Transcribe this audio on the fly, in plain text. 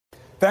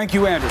Thank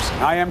you, Anderson.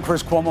 I am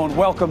Chris Cuomo, and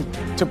welcome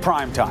to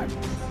Primetime.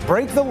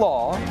 Break the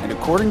law, and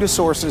according to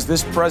sources,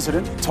 this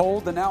president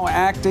told the now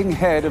acting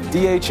head of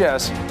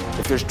DHS,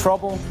 if there's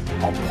trouble,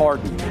 I'll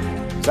pardon you.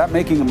 Is that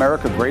making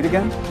America great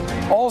again?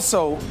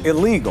 Also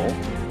illegal,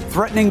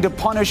 threatening to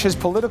punish his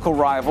political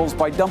rivals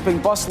by dumping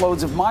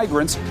busloads of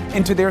migrants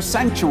into their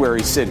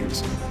sanctuary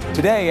cities.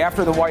 Today,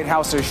 after the White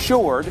House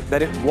assured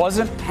that it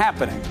wasn't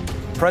happening,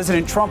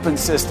 President Trump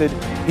insisted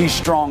he's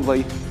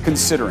strongly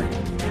considering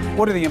it.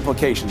 What are the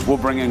implications? We'll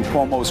bring in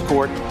Cuomo's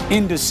court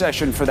into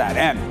session for that.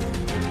 And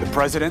the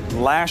president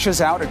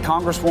lashes out at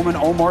Congresswoman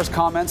Omar's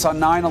comments on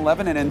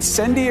 9/11, an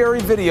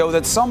incendiary video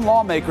that some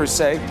lawmakers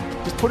say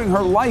is putting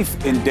her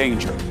life in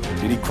danger.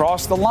 Did he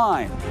cross the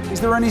line? Is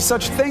there any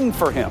such thing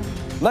for him?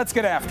 Let's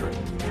get after it.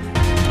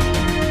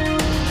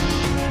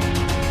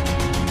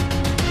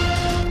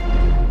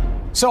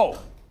 So,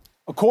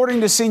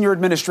 according to senior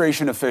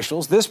administration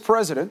officials, this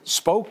president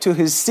spoke to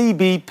his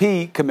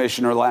CBP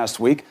commissioner last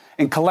week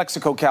in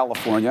Calexico,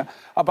 California,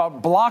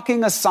 about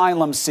blocking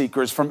asylum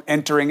seekers from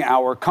entering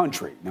our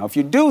country. Now, if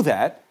you do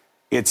that,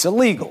 it's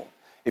illegal.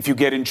 If you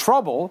get in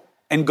trouble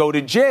and go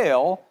to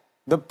jail,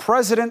 the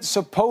president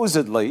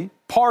supposedly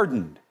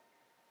pardoned.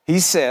 He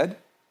said,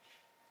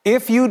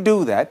 if you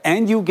do that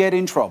and you get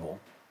in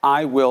trouble,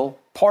 I will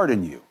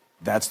pardon you.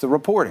 That's the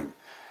reporting.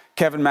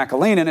 Kevin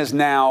McAleenan is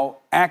now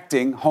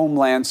acting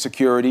Homeland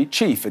Security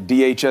chief. A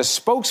DHS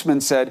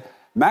spokesman said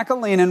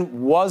McAleenan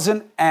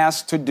wasn't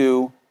asked to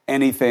do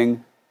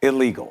anything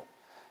illegal.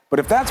 But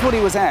if that's what he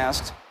was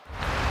asked,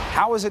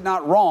 how is it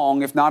not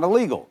wrong if not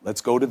illegal? Let's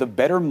go to the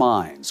better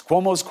minds.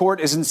 Cuomo's court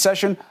is in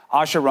session.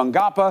 Asha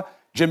Rangappa,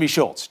 Jimmy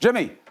Schultz.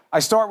 Jimmy, I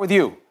start with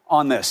you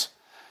on this.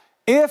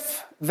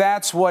 If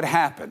that's what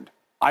happened,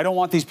 I don't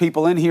want these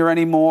people in here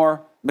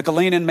anymore.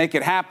 McAleenan, make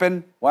it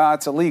happen. Well,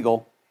 it's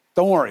illegal.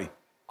 Don't worry.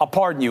 I'll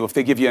pardon you if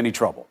they give you any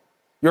trouble.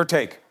 Your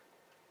take.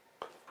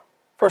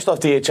 First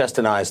off, DHS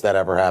denies that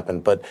ever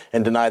happened,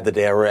 and denied that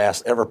they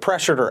ever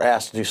pressured or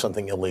asked to do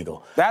something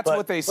illegal. That's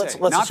what they say.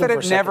 Not that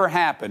it never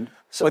happened,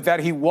 but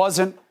that he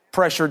wasn't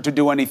pressured to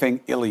do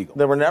anything illegal.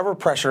 They were never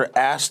pressured or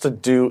asked to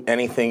do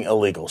anything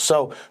illegal.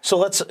 So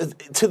let's,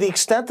 to the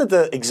extent that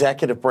the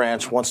executive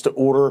branch wants to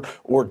order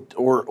or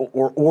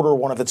order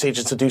one of its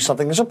agents to do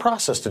something, there's a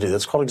process to do.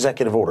 That's called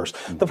executive orders.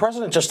 Mm-hmm. The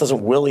president just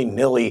doesn't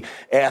willy-nilly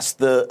ask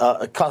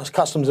the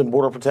Customs and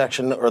Border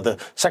Protection or the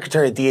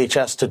Secretary of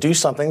DHS to do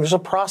something. There's a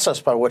process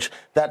by which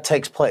that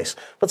takes place.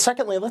 But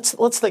secondly,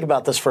 let's think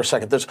about this for a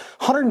second. There's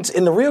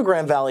in the Rio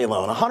Grande Valley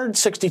alone,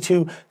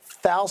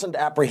 162,000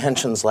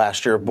 apprehensions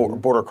last year of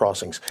border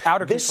crossings.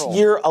 Out of this control.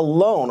 year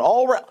alone,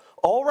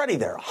 already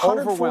there,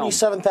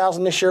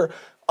 147,000 this year,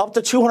 up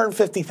to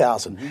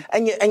 250,000.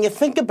 Mm-hmm. And you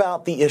think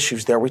about the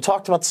issues there. We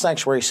talked about the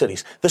sanctuary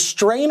cities. The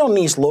strain on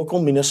these local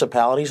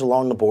municipalities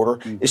along the border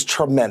is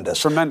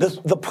tremendous.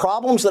 The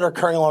problems that are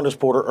occurring along this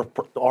border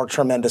are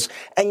tremendous.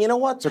 And you know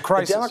what? It's a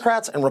crisis. The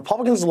Democrats and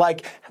Republicans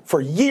alike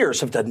for years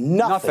have done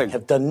nothing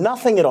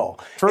at all.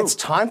 True. It's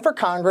time for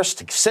Congress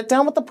to sit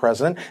down with the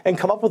president and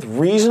come up with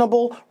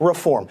reasonable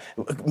reform.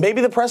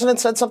 Maybe the president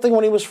said something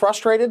when he was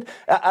frustrated,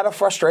 out of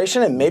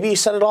frustration, and maybe he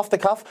said it off the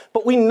cuff.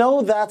 But we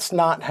know that's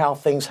not how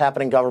things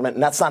happen in government,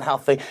 and that's not how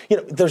things.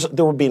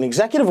 There would be an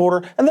executive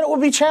order, and then it would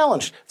be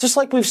challenged, just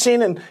like we've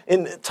seen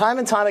in time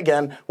and time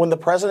again when the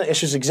president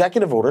issues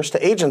executive orders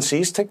to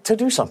agencies to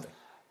do something.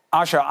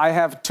 Asha, I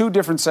have two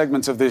different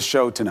segments of this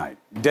show tonight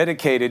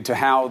dedicated to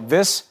how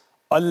this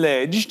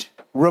alleged,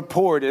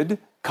 reported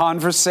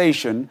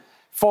conversation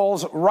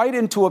falls right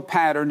into a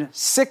pattern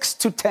 6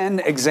 to 10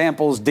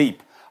 examples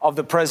deep of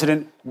the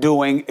president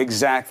doing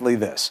exactly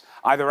this,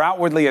 either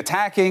outwardly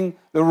attacking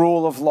the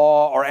rule of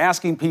law or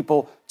asking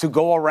people to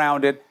go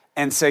around it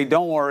and say,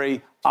 don't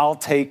worry, I'll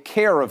take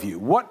care of you.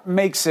 What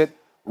makes it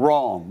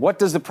wrong? What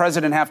does the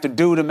president have to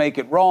do to make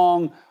it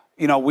wrong?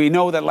 We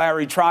know that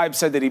Larry Tribe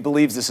said that he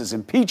believes this is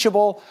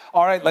impeachable.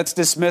 All right, let's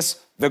dismiss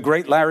the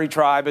great Larry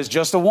Tribe as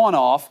just a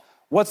one-off.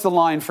 What's the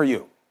line for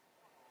you?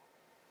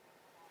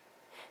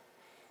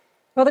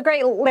 Well, the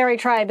great Larry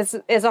Tribe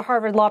is a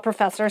Harvard law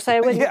professor, so I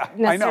wouldn't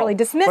necessarily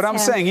dismiss him. But I'm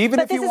saying, even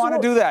if you want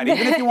to do that,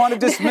 even if you want to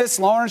dismiss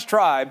Lawrence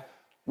Tribe,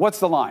 what's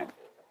the line?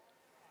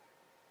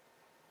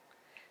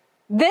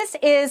 This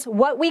is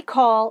what we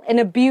call an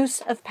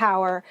abuse of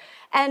power.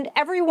 And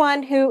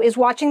everyone who is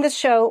watching this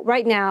show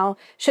right now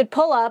should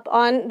pull up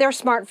on their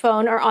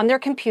smartphone or on their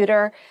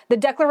computer the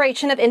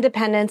Declaration of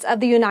Independence of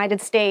the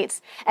United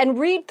States and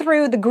read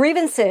through the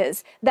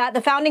grievances that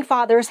the founding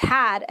fathers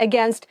had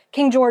against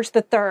King George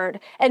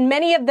III. And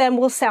many of them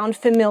will sound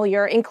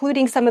familiar,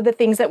 including some of the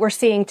things that we're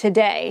seeing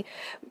today.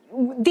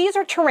 These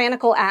are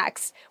tyrannical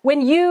acts. When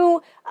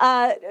you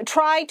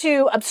try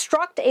to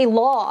obstruct a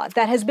law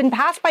that has been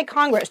passed by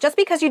Congress, just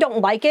because you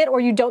don't like it or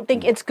you don't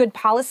think it's good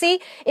policy,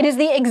 it is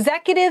the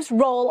executive's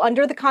role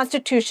under the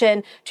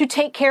Constitution to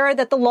take care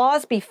that the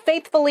laws be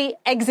faithfully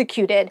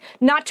executed,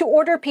 not to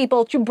order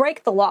people to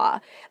break the law.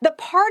 The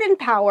pardon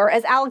power,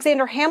 as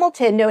Alexander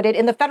Hamilton noted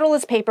in the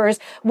Federalist Papers,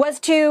 was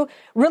to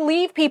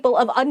relieve people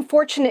of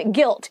unfortunate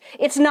guilt.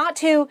 It's not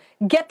to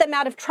get them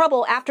out of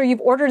trouble after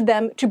you've ordered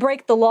them to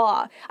break the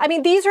law. I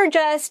mean,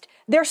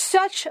 they're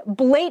such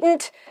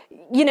blatant,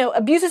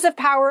 abuses of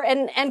power.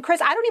 And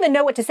Chris, I don't even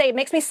know what to say. It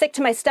makes me sick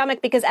to my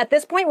stomach because at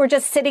this point, we're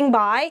just sitting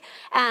by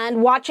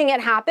and watching it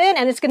happen.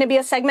 And it's going to be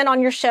a segment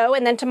on your show.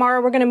 And then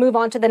tomorrow we're going to move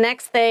on to the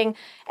next thing.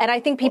 And I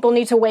think people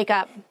need to wake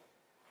up.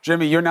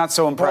 Jimmy, you're not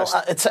so impressed.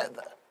 Well,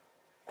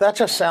 that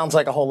just sounds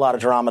like a whole lot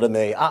of drama to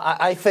me.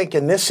 I think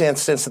in this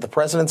instance that the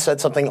president said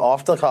something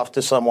off the cuff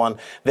to someone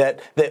that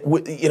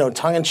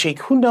tongue in cheek,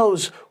 who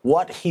knows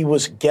what he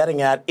was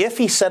getting at if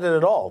he said it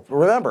at all.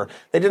 Remember,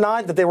 they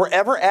denied that they were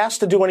ever asked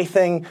to do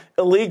anything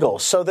illegal.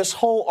 So this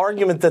whole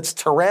argument that's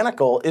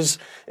tyrannical is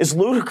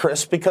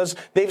ludicrous because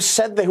they've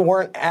said they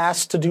weren't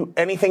asked to do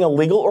anything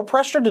illegal or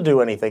pressured to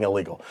do anything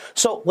illegal.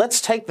 So let's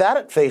take that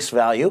at face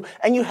value.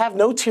 And you have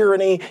no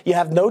tyranny, you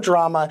have no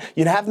drama,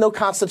 you have no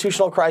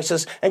constitutional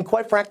crisis, and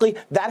quite frankly,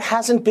 that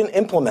hasn't been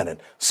implemented.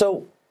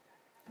 So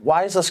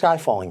why is the sky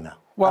falling now?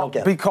 Well,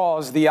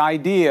 because the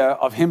idea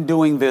of him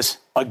doing this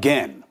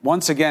again,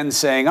 once again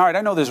saying, all right, I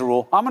know there's a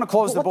rule. I'm going to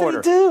close the border.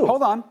 What did he do?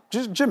 Hold on.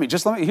 Jimmy,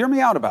 just hear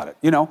me out about it.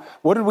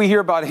 What did we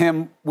hear about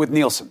him with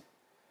Nielsen?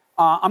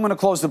 I'm going to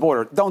close the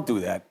border. Don't do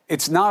that.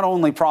 It's not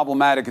only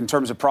problematic in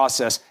terms of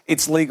process,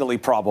 it's legally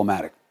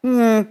problematic.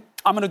 I'm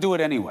going to do it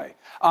anyway.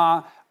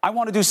 I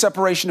want to do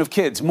separation of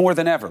kids more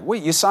than ever.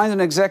 Wait, you signed an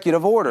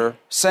executive order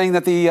saying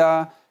that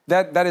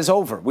that is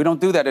over. We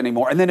don't do that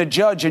anymore. And then a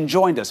judge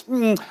enjoined us.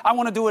 I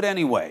want to do it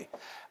anyway.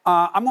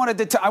 I want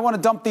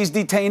to dump these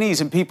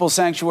detainees in people's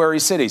sanctuary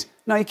cities.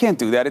 No, you can't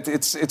do that.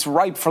 It's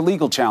ripe for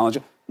legal challenge.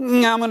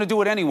 I'm going to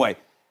do it anyway.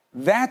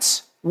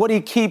 That's what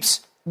he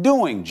keeps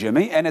doing,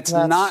 Jimmy, and it's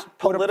not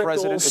what a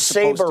president is supposed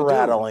to do. Political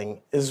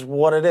saber-rattling is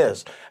what it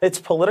is. It's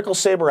political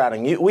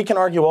saber-rattling. We can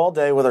argue all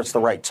day whether it's the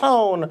right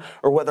tone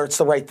or whether it's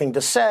the right thing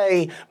to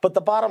say, but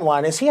the bottom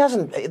line is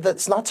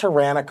it's not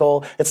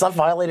tyrannical, it's not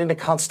violating the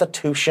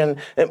Constitution,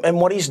 and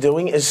what he's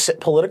doing is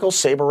political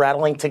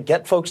saber-rattling to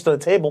get folks to the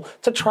table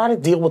to try to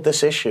deal with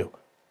this issue.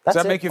 Does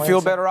that make you feel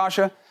better,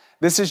 Asha?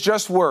 This is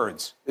just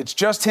words. It's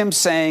just him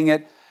saying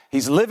it.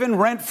 He's living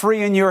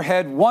rent-free in your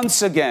head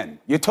once again.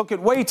 You took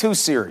it way too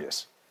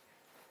serious.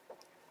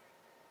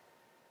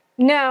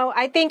 No,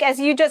 I think, as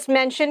you just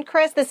mentioned,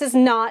 Chris, this is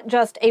not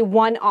just a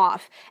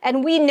one-off.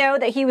 And we know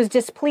that he was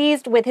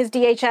displeased with his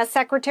DHS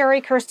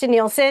secretary, Kirstjen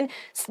Nielsen,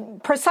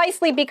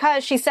 precisely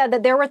because she said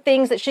that there were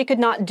things that she could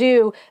not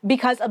do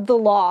because of the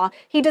law.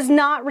 He does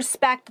not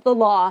respect the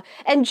law.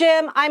 And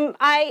Jim,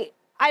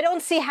 I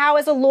don't see how,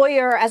 as a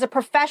lawyer, as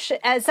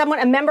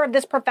a member of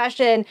this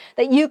profession,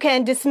 that you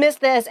can dismiss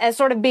this as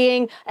sort of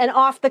being an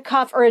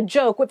off-the-cuff or a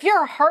joke. If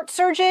you're a heart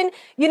surgeon,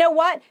 you know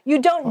what?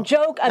 You don't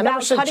joke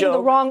about cutting the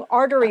wrong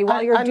artery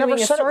while you're doing a surgery. I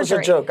never said it was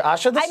a joke,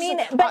 Asha.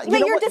 But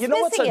you're dismissing it. You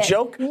know what's a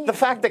joke? The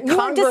fact that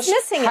Congress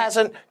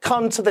hasn't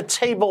come to the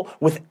table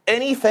with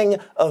anything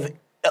of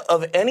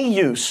any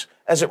use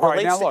as it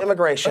relates to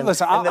immigration.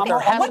 Listen, what does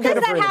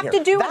that have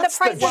to do with the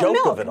price of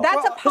milk?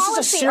 That's a policy argument. This is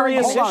a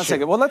serious issue. Hold on a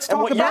second. Well, let's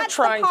talk about what you're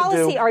trying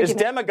to do is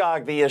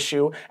demagogue the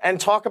issue and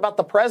talk about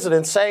the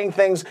president saying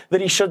things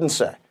that he shouldn't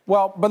say.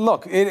 Well, but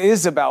look, it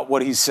is about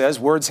what he says.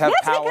 Words have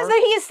power. Yes, because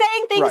he is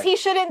saying things he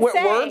shouldn't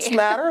say. Words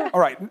matter. All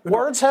right.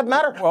 Words have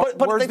matter. Well,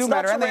 words do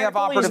matter, and they have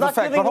operative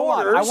effect. But hold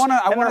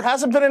on. There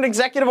hasn't been an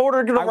executive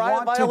order to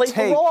violate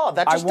the law.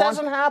 That just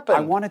doesn't happen. I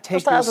want to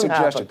take your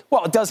suggestion.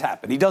 Well, it does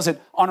happen. He does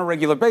it on a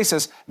regular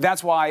basis.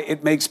 That's why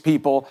it makes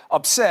people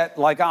upset,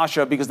 like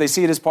Asha, because they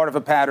see it as part of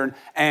a pattern,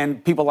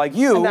 and people like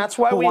you and that's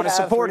why who we want to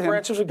have support three him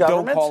branches of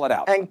government don't call it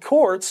out. And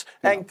courts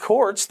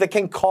that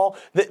can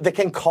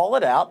call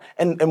it out,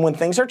 and when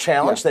things are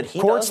challenged that he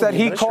courts that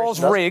he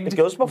calls rigged,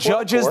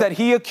 judges that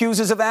he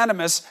accuses of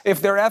animus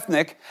if they're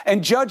ethnic,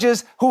 and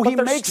judges who he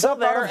makes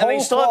up out of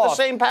whole cloth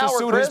to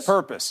suit his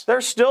purpose.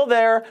 They're still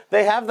there.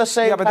 They have the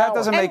same power. Yeah, but that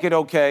doesn't make it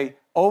okay.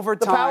 Over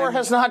time, the power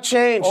has not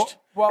changed.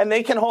 And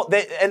they can hold,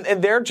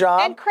 and their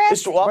job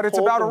is to uphold. But it's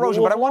about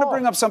erosion. But I want to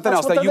bring up something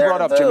else that you brought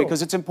up, Jimmy,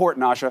 because it's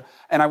important, Asha,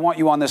 and I want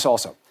you on this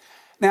also.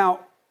 Now,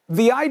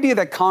 the idea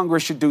that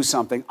Congress should do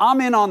something, I'm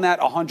in on that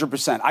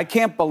 100%. I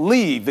can't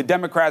believe the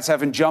Democrats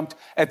haven't jumped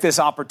at this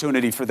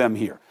opportunity for them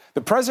here.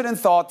 The president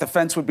thought the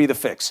fence would be the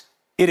fix.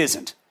 It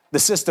isn't. The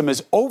system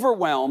is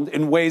overwhelmed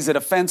in ways that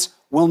a fence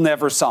will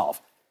never solve.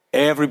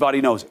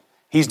 Everybody knows it.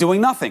 He's doing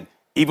nothing,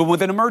 even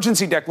with an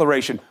emergency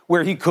declaration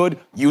where he could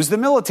use the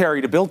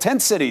military to build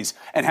tent cities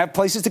and have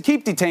places to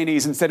keep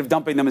detainees instead of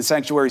dumping them in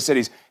sanctuary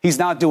cities. He's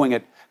not doing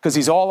it because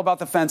he's all about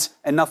the fence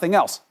and nothing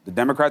else. The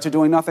Democrats are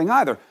doing nothing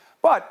either.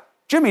 But,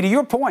 Jimmy, to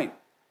your point,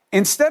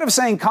 instead of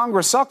saying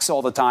Congress sucks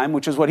all the time,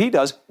 which is what he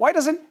does, why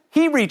doesn't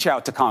he reach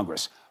out to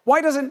Congress?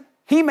 Why doesn't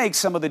he make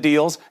some of the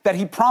deals that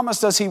he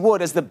promised us he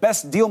would as the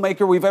best deal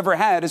maker we've ever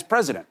had as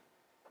president?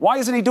 Why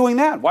isn't he doing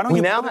that? Why don't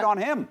you put it on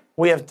him?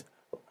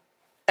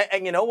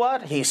 And you know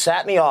what? He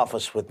sat in the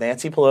office with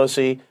Nancy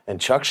Pelosi and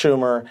Chuck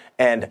Schumer,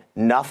 and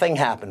nothing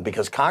happened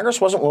because Congress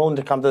wasn't willing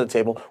to come to the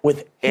table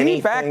with anything.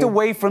 He backed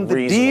away from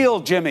the deal,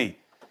 Jimmy.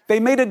 They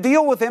made a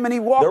deal with him, and he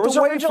walked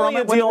away from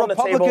it when the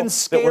Republicans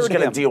scared him. That was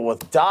going to deal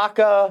with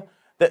DACA.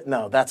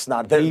 No, that's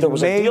not. There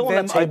was a deal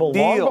on the table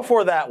long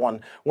before that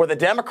one where the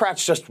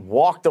Democrats just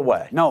walked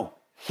away. No,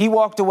 he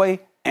walked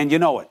away And you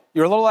know it.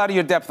 You're a little out of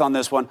your depth on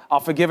this one. I'll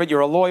forgive it. You're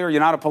a lawyer. You're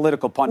not a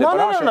political pundit.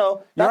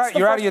 No.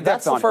 You're out of your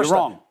depth on it. You're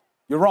wrong.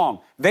 You're wrong.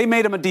 They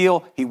made him a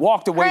deal. He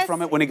walked away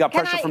from it when he got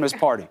pressure from his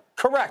party.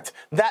 Correct.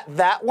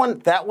 That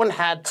one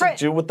had to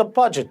do with the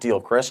budget deal,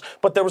 Chris.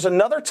 But there was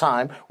another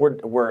time where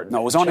it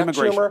was on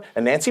immigration. Schumer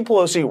and Nancy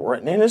Pelosi were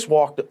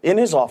in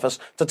his office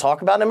to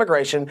talk about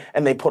immigration,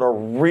 and they put a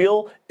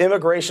real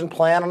immigration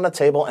plan on the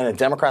table, and the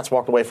Democrats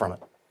walked away from it.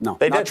 No,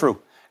 not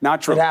true.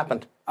 Not true. It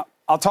happened.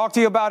 I'll talk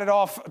to you about it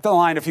off the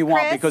line if you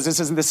want, because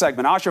this isn't the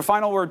segment. Asha,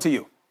 final word to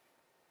you.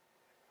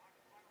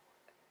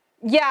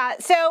 Yeah,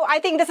 so I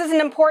think this is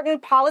an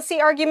important policy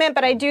argument,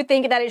 but I do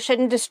think that it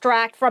shouldn't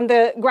distract from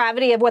the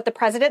gravity of what the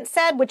president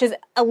said, which is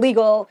a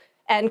legal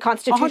and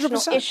constitutional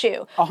 100%.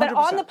 issue. 100%. But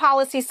on the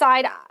policy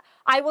side,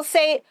 I will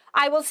say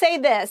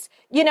this.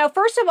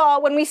 First of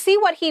all, when we see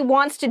what he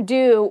wants to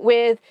do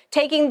with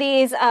taking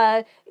these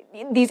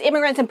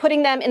immigrants and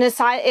putting them in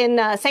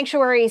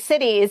sanctuary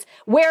cities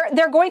where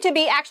they're going to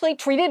be actually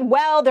treated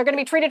well, they're going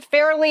to be treated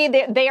fairly,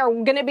 they are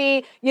going to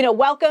be,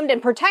 welcomed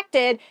and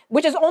protected,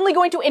 which is only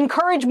going to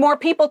encourage more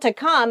people to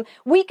come.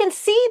 We can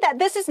see that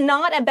this is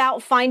not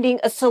about finding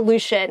a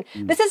solution.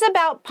 This is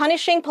about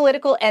punishing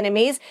political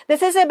enemies.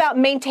 This is about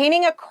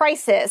maintaining a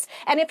crisis.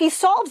 And if he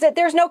solves it,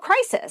 there's no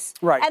crisis.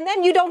 Right. And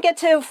then you don't get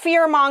to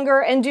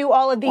fearmonger and do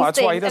all of these things.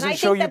 That's why he doesn't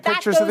show you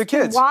pictures of the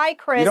kids. Why,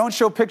 Chris? You don't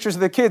show pictures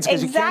of the kids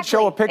because you can't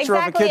show a picture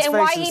of a kid's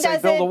face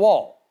and say, build a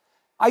wall.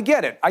 I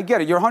get it.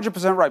 You're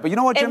 100% right. But you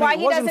know what, Jimmy? And why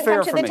he doesn't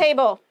come to the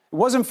table. It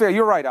wasn't fair.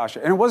 You're right, Asha.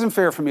 And it wasn't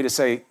fair for me to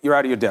say you're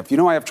out of your depth.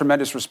 I have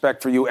tremendous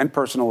respect for you and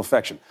personal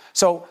affection.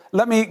 So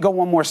let me go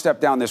one more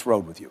step down this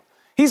road with you.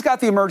 He's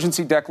got the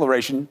emergency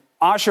declaration.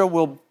 Asha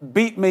will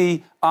beat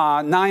me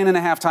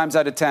 9.5 times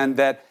out of 10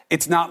 that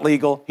it's not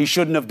legal. He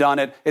shouldn't have done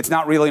it. It's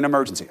not really an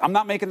emergency. I'm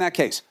not making that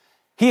case.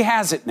 He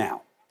has it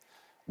now.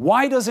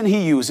 Why doesn't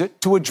he use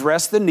it to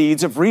address the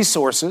needs of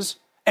resources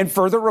and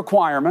further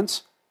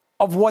requirements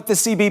of what the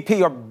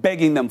CBP are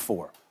begging them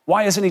for?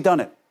 Why hasn't he done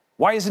it?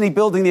 Why isn't he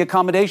building the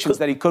accommodations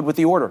that he could with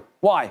the order?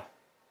 Why?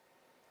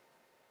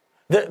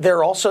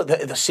 They're also the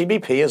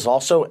CBP has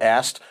also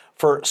asked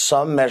for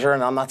some measure,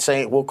 and I'm not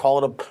saying we'll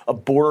call it a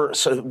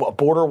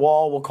border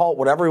wall, we'll call it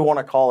whatever we want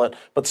to call it,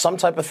 but some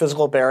type of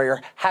physical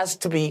barrier has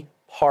to be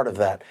part of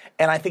that.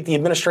 And I think the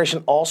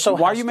administration also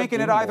Why has are you to making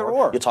do it either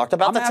more. or? You talked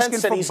about I'm the 10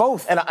 cities. For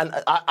both. And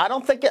I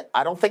don't think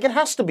it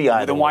has to be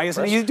either. Then why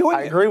isn't he doing it?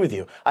 I agree with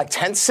you.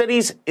 10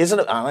 cities isn't.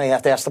 I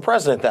have to ask the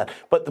president that.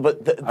 But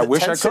the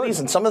 10 cities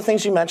and some of the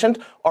things you mentioned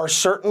are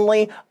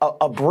certainly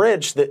a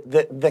bridge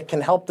that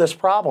can help this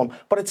problem.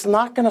 But it's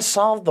not going to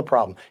solve the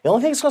problem. The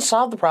only thing that's going to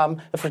solve the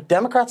problem is for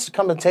Democrats to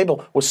come to the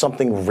table with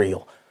something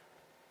real.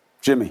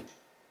 Jimmy,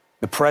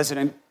 the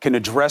president can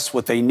address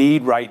what they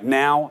need right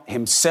now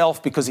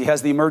himself because he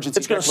has the emergency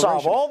declaration. It's going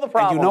to solve all the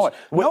problems. And you know it.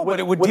 No, but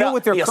it would deal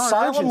with their current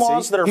asylum urgency.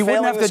 laws that are He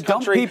wouldn't have to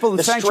dump people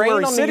in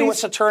sanctuary cities. The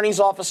U.S. attorney's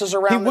offices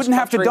around He wouldn't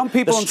have to dump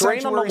people in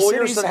sanctuary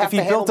sanctuary cities if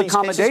he built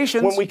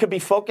accommodations. When we could be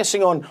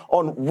focusing on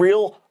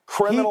real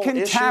criminal issues in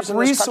this country. He can tap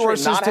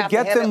resources to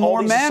get them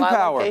more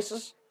manpower.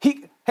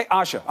 Hey,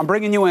 Asha, I'm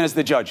bringing you in as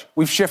the judge.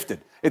 We've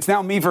shifted. It's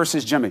now me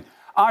versus Jimmy.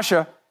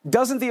 Asha,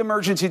 doesn't the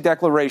emergency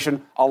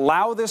declaration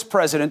allow this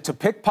president to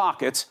pick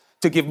pockets,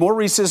 to give more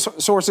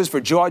resources for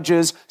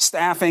judges,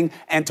 staffing,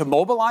 and to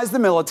mobilize the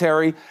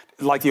military,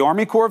 like the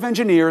Army Corps of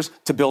Engineers,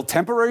 to build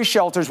temporary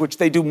shelters, which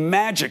they do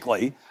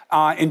magically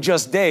in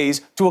just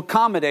days, to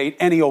accommodate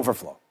any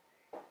overflow?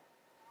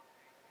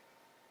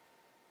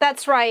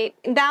 That's right.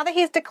 Now that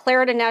he's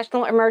declared a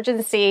national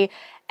emergency,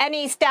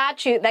 any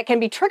statute that can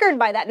be triggered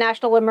by that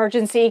national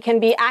emergency can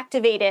be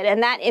activated.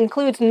 And that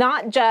includes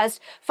not just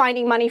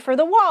finding money for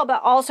the wall,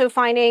 but also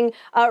finding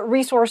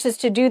resources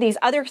to do these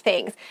other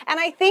things. And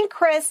I think,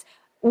 Chris,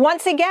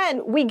 once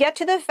again, we get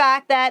to the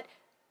fact that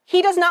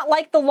he does not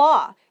like the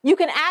law. You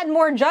can add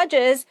more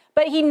judges,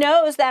 but he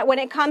knows that when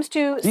it comes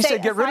to, he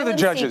said, get rid of the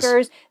judges.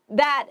 Seekers,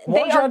 that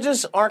more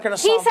judges aren't going to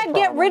solve the problem.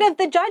 He said, get rid of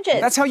the judges.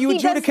 That's how you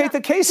adjudicate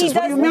the cases.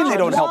 What do you mean they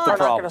don't help the problem?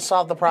 They're not going to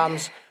solve the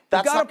problems.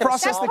 You've got to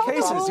process the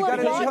cases. You've got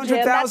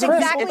 800,000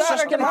 people. It's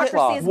just going to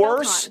get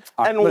worse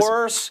and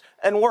worse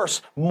and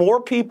worse. More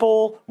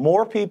people.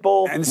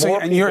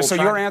 So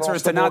your answer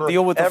is to not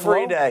deal with the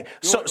every day.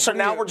 So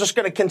now we're just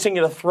going to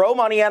continue to throw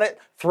money at it,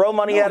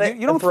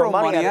 You don't throw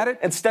money at it.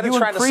 Instead of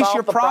trying to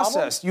solve the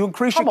problem. You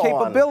increase your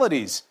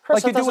capabilities,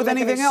 like you do with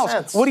anything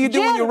else. What do you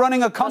do when you're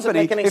running a company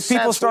if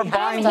people start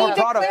buying more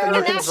product than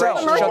you can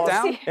sell? Shut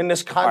down? In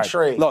this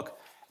country. Look.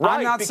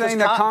 I'm not saying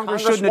that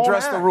Congress shouldn't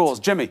address the rules.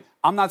 Jimmy,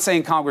 I'm not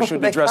saying Congress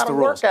shouldn't address the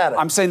rules.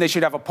 I'm saying they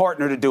should have a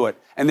partner to do it.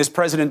 And this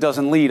president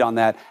doesn't lead on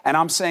that. And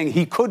I'm saying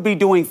he could be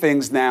doing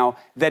things now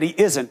that he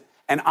isn't.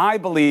 And I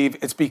believe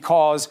it's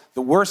because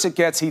the worse it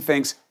gets, he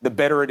thinks, the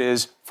better it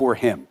is for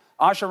him.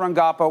 Asha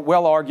Rangappa,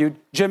 well argued.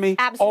 Jimmy,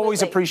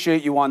 always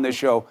appreciate you on this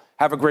show.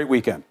 Have a great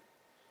weekend.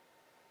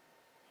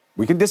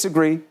 We can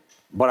disagree,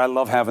 but I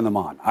love having them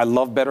on. I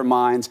love better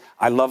minds.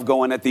 I love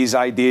going at these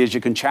ideas.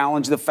 You can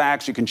challenge the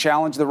facts. You can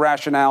challenge the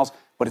rationales.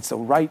 But it's the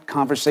right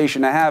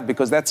conversation to have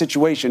because that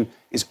situation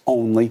is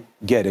only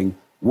getting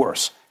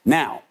worse.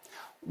 Now,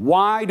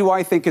 Why do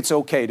I think it's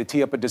okay to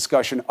tee up a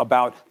discussion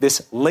about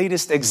this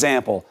latest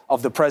example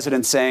of the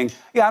president saying,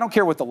 yeah, I don't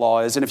care what the law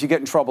is, and if you get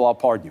in trouble, I'll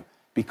pardon you?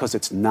 Because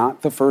it's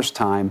not the first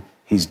time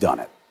he's done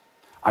it.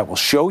 I will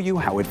show you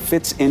how it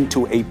fits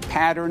into a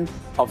pattern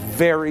of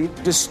very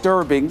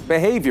disturbing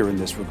behavior in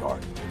this regard.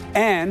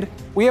 And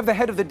we have the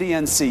head of the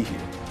DNC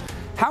here.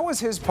 How is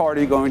his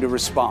party going to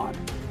respond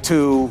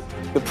to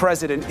the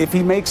president if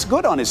he makes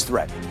good on his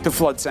threat to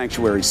flood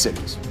sanctuary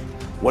cities?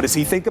 What does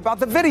he think about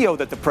the video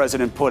that the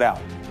president put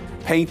out,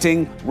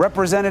 painting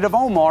Representative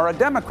Omar, a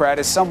Democrat,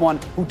 as someone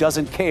who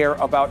doesn't care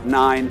about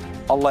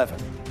 9/11?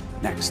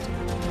 Next.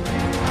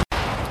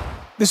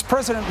 This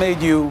president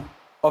made you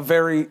a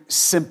very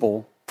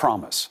simple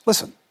promise.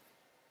 Listen.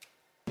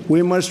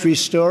 We must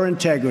restore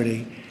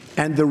integrity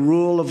and the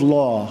rule of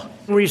law.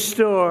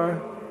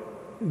 Restore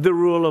the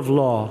rule of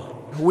law.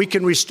 We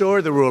can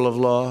restore the rule of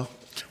law.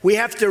 We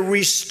have to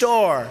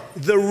restore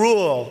the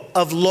rule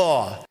of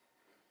law.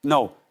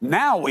 No,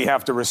 now we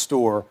have to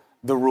restore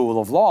the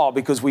rule of law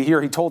because we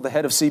hear he told the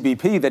head of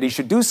CBP that he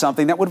should do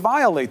something that would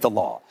violate the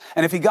law.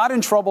 And if he got in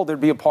trouble, there'd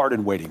be a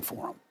pardon waiting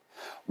for him.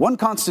 One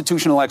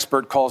constitutional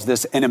expert calls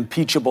this an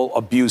impeachable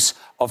abuse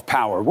of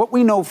power. What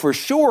we know for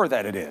sure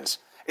that it is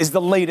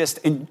the latest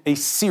in a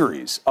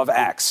series of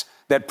acts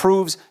that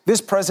proves this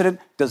president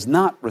does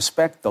not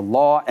respect the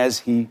law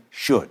as he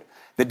should.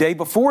 The day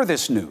before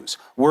this news,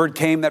 word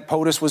came that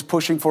POTUS was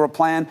pushing for a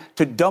plan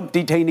to dump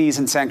detainees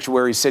in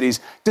sanctuary cities,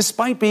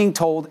 despite being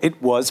told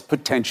it was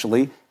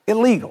potentially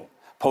illegal.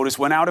 POTUS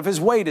went out of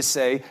his way to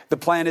say the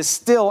plan is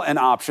still an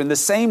option, the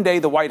same day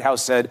the White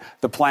House said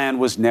the plan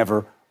was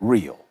never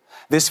real.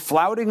 This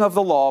flouting of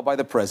the law by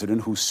the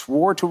president, who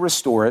swore to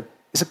restore it,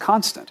 is a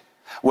constant.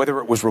 Whether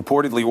it was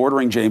reportedly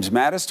ordering James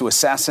Mattis to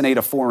assassinate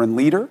a foreign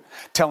leader,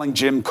 telling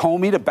Jim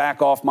Comey to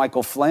back off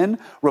Michael Flynn,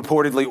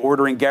 reportedly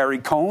ordering Gary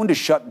Cohn to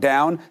shut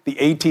down the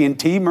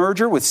AT&T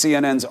merger with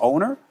CNN's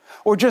owner,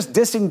 or just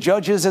dissing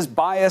judges as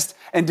biased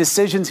and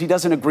decisions he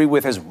doesn't agree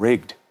with as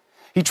rigged.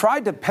 He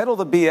tried to peddle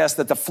the BS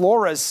that the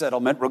Flores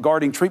settlement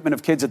regarding treatment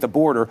of kids at the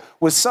border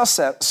was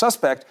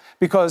suspect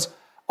because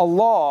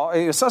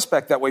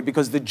suspect that way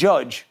because the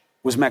judge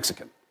was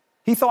Mexican.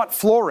 He thought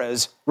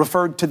Flores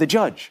referred to the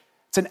judge.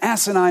 It's an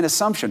asinine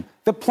assumption.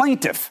 The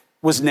plaintiff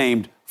was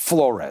named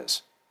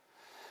Flores.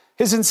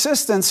 His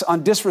insistence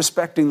on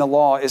disrespecting the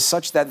law is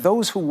such that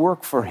those who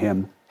work for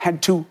him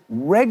had to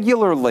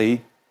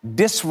regularly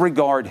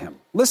disregard him.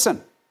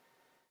 Listen.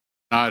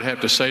 I'd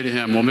have to say to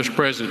him, well, Mr.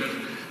 President,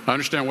 I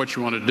understand what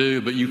you want to do,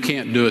 but you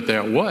can't do it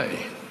that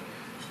way.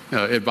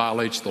 It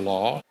violates the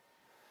law.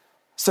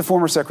 It's the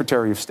former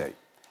Secretary of State.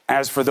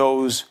 As for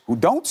those who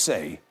don't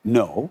say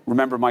no,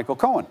 remember Michael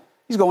Cohen.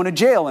 He's going to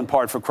jail in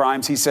part for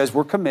crimes he says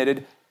were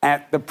committed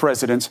at the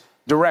president's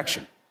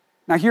direction.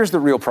 Now, here's the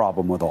real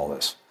problem with all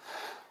this.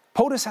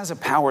 POTUS has a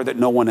power that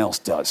no one else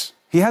does.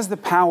 He has the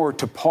power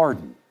to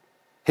pardon.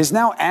 His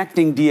now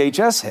acting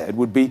DHS head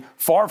would be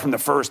far from the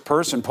first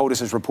person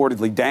POTUS has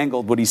reportedly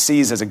dangled what he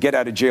sees as a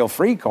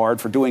get-out-of-jail-free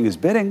card for doing his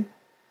bidding.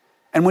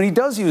 And when he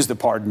does use the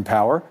pardon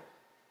power,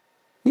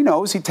 he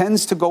knows he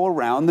tends to go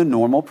around the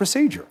normal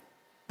procedure.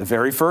 The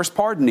very first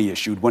pardon he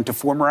issued went to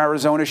former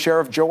Arizona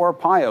Sheriff Joe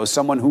Arpaio,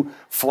 someone who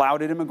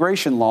flouted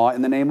immigration law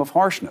in the name of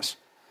harshness.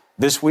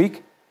 This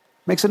week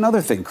makes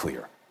another thing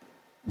clear.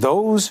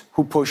 Those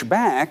who push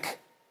back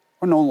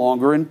are no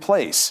longer in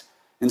place.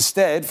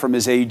 Instead, from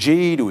his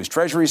AG to his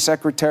Treasury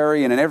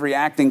Secretary and in every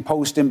acting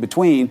post in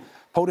between,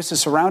 POTUS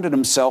has surrounded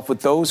himself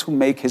with those who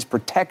make his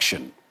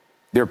protection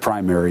their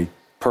primary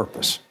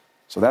purpose.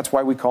 So that's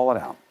why we call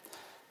it out.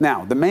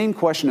 Now, the main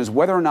question is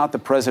whether or not the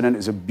president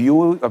is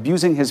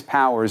abusing his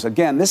powers,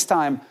 again, this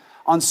time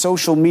on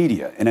social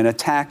media in an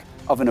attack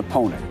of an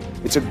opponent.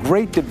 It's a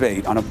great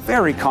debate on a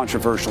very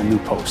controversial new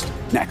post.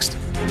 Next.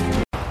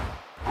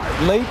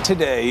 Late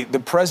today, the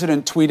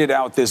president tweeted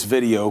out this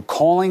video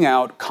calling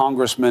out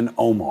Congressman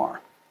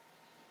Omar.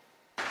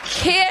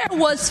 CARE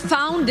was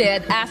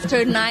founded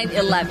after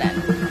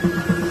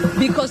 9/11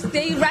 because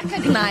they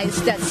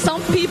recognized that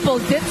some people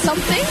did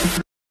something.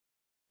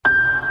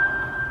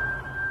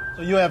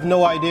 So you have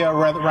no idea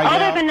right now? Oh,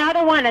 there's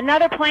another one.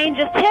 Another plane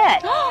just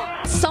hit.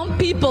 Some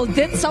people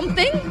did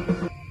something.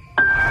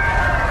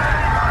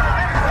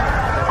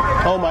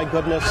 Oh, my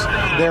goodness.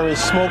 There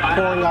is smoke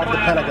pouring out of the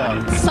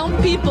Pentagon.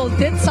 Some people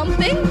did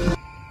something.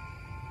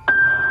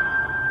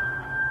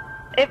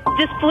 It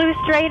just flew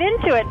straight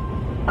into it.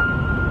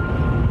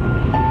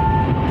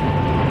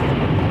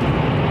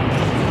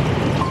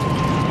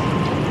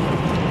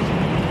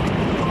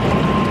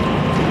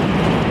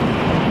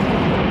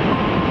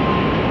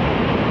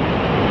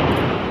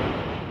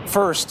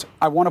 First,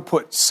 I want to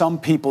put some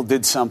people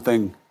did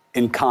something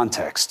in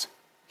context.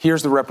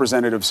 Here's the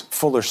representative's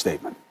fuller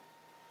statement.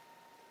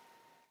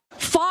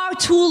 Far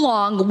too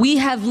long, we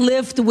have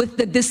lived with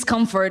the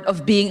discomfort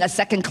of being a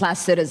second-class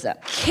citizen.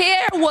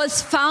 CARE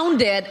was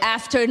founded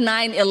after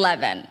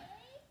 9/11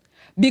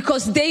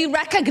 because they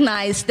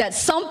recognized that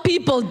some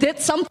people did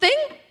something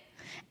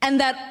and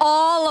that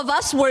all of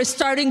us were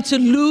starting to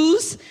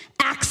lose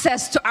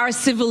access to our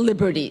civil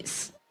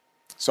liberties.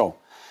 So,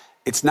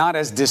 it's not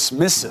as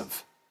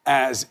dismissive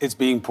as it's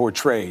being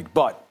portrayed.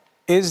 But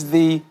is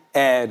the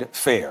ad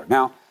fair?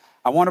 Now,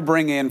 I want to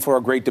bring in for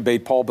a great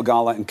debate Paul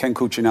Begala and Ken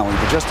Cuccinelli.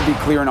 But just to be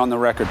clear and on the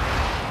record,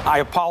 I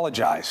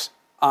apologize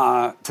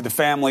to the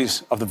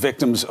families of the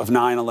victims of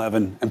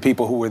 9/11 and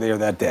people who were there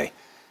that day.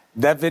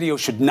 That video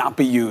should not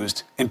be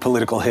used in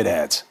political hit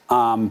ads.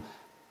 I'm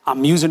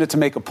using it to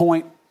make a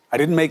point. I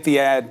didn't make the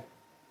ad.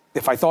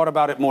 If I thought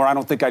about it more, I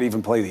don't think I'd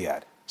even play the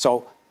ad.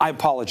 So I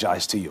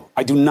apologize to you.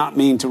 I do not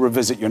mean to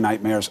revisit your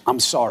nightmares. I'm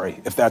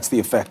sorry if that's the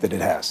effect that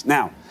it has.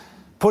 Now,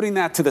 putting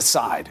that to the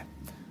side,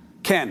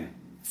 Ken,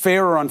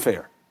 fair or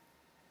unfair?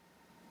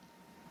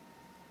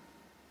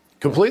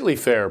 Completely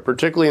fair,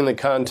 particularly in the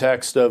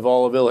context of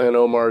all of Ilhan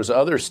Omar's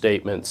other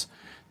statements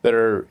that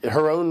are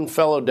her own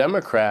fellow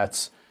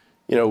Democrats,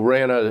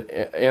 ran an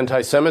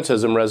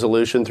anti-Semitism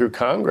resolution through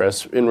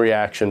Congress in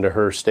reaction to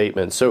her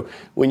statement. So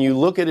when you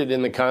look at it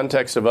in the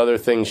context of other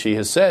things she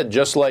has said,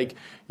 just like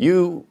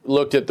you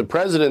looked at the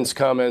president's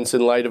comments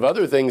in light of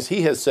other things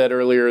he has said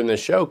earlier in the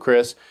show,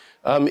 Chris,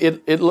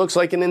 it looks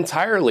like an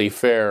entirely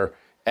fair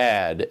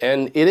ad.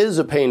 And it is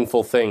a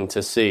painful thing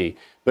to see.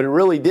 But it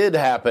really did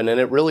happen, and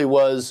it really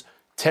was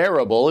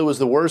terrible. It was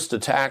the worst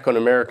attack on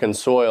American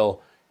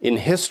soil in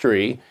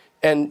history.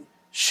 And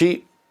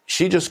she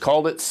just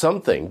called it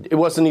something. It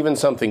wasn't even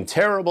something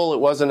terrible. It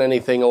wasn't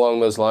anything along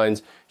those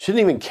lines. She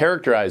didn't even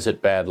characterize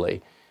it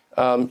badly.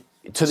 So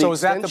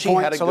is that the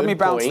point? So let me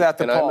bounce that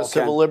to Paul. And I'm a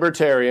civil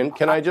libertarian.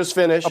 Can I just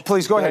finish?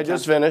 Please go ahead. Can I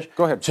just finish?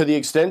 Go ahead. To the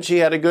extent she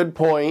had a good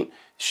point,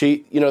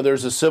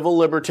 there's a civil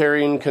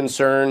libertarian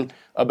concern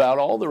about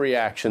all the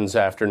reactions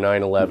after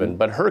 9/11,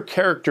 but her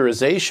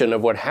characterization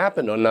of what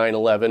happened on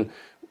 9/11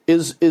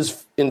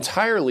 is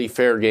entirely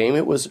fair game.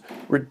 It was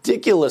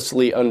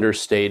ridiculously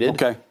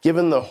understated,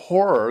 given the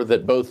horror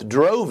that both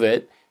drove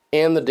it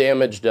and the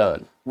damage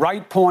done.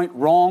 Right point,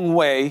 wrong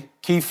way.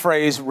 Key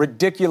phrase,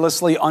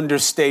 ridiculously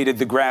understated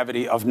the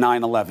gravity of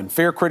 9/11.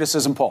 Fair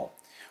criticism, Paul?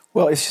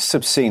 Well, it's just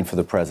obscene for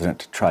the president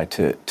to try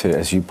to,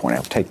 as you point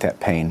out, take that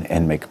pain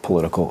and make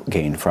political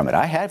gain from it.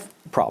 I have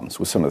problems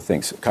with some of the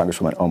things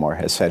Congresswoman Omar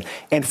has said,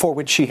 and for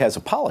which she has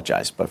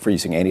apologized, but for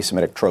using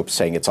anti-Semitic tropes,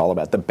 saying it's all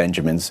about the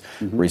Benjamins,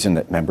 reason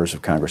that members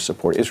of Congress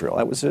support Israel.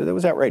 That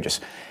was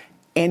outrageous.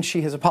 And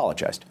she has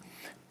apologized.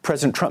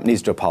 President Trump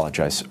needs to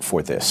apologize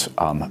for this.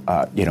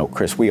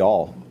 Chris, we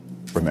all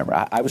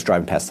remember, I was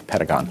driving past the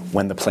Pentagon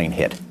when the plane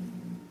hit.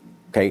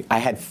 Okay, I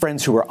had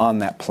friends who were on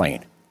that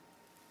plane.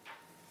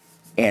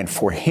 And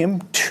for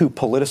him to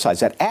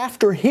politicize that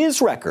after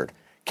his record,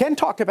 Ken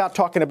talked about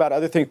talking about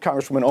other things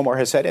Congresswoman Omar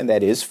has said, and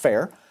that is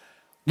fair.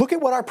 Look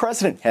at what our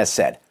president has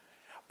said.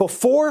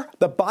 Before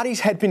the bodies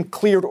had been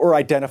cleared or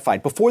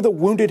identified, before the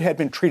wounded had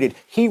been treated,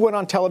 he went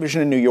on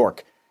television in New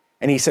York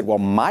and he said, well,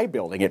 my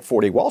building at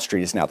 40 Wall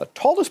Street is now the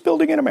tallest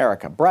building in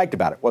America. Bragged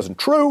about it. Wasn't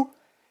true.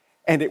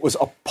 And it was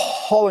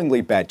appallingly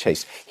bad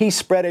taste. He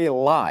spread a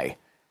lie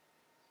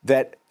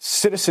that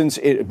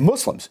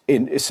Muslims,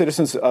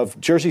 citizens of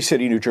Jersey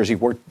City, New Jersey,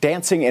 were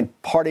dancing and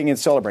partying and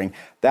celebrating.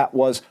 That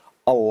was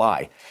a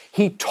lie.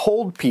 He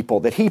told people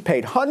that he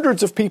paid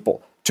hundreds of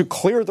people to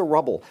clear the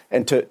rubble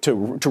and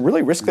to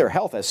really risk their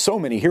health, as so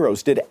many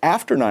heroes did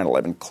after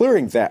 9/11,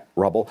 clearing that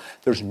rubble.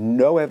 There's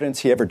no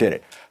evidence he ever did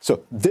it.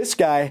 So this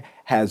guy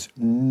has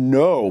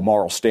no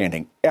moral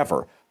standing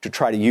ever to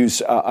try to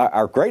use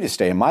our greatest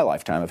day in my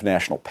lifetime of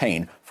national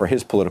pain for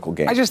his political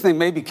gain. I just think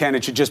maybe, Ken,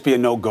 it should just be a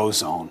no-go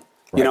zone.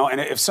 Right.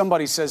 And if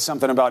somebody says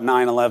something about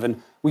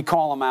 9/11, we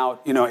call them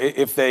out,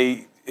 if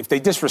they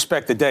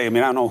disrespect the day. I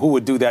mean, I don't know who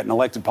would do that in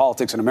elected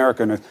politics in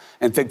America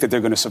and think that they're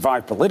going to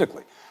survive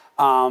politically.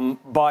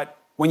 But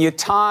when you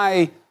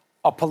tie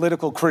a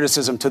political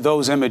criticism to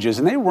those images,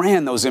 and they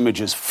ran those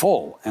images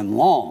full and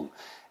long,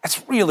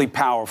 that's really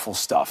powerful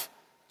stuff.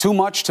 Too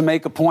much to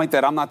make a point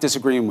that I'm not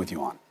disagreeing with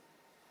you on.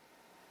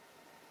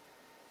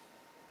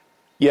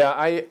 Yeah,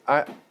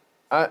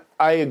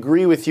 I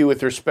agree with you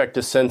with respect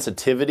to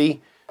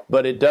sensitivity,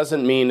 but it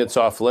doesn't mean it's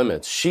off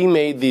limits. She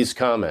made these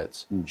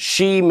comments. And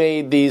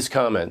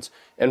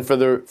for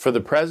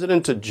the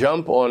president to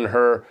jump on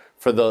her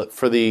for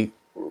the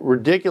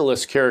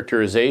ridiculous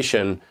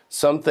characterization,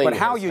 something. But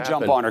how you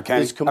jump on her,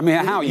 Ken? I mean,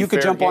 how you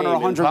could jump on her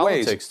 100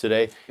 ways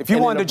today. If you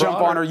wanted to jump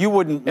on her, you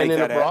wouldn't make that.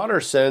 And in a broader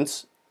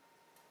sense,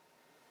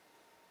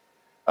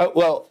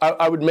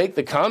 I would make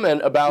the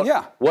comment about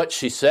what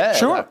she said.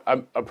 Sure, I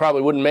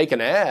probably wouldn't make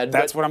an ad.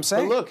 That's what I'm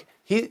saying. But look,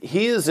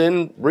 he is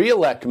in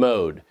re-elect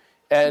mode.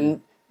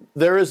 And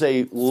there is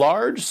a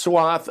large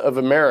swath of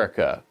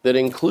America that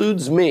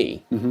includes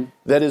me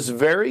that is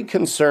very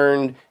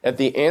concerned at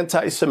the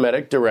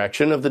anti-Semitic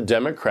direction of the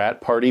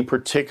Democrat Party,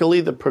 particularly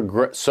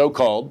the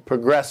so-called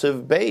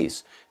progressive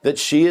base, that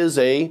she is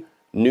a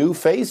new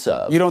face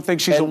of. You don't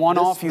think she's a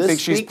one-off? You think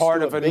she's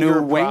part of a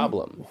new wing?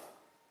 Problem.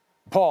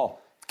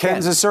 Paul,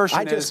 Ken's assertion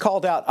I just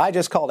called out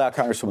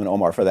Congresswoman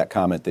Omar for that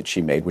comment that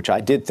she made, which I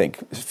did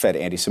think fed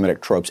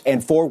anti-Semitic tropes,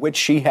 and for which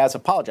she has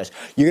apologized.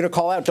 You're going to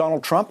call out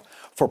Donald Trump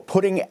for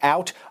putting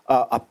out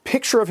a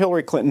picture of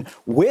Hillary Clinton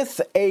with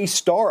a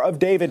Star of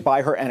David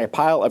by her and a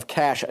pile of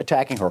cash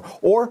attacking her,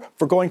 or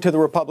for going to the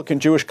Republican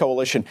Jewish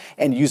Coalition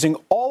and using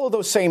all of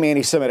those same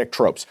anti-Semitic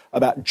tropes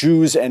about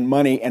Jews and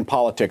money and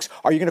politics.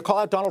 Are you going to call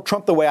out Donald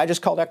Trump the way I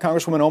just called out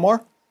Congresswoman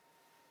Omar?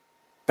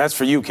 That's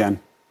for you,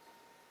 Ken.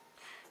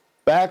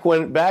 Back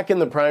in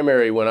the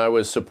primary, when I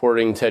was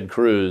supporting Ted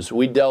Cruz,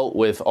 we dealt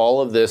with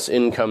all of this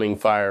incoming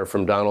fire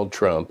from Donald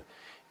Trump,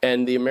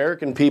 and the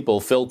American people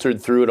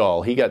filtered through it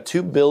all. He got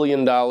 $2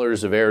 billion of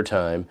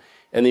airtime,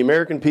 and the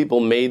American people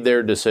made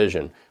their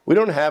decision. We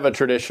don't have a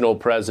traditional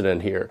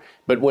president here,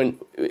 but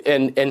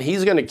and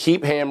he's going to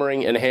keep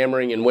hammering and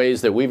hammering in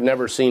ways that we've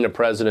never seen a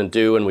president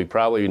do, and we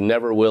probably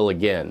never will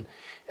again.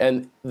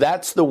 And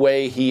that's the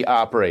way he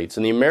operates.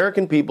 And the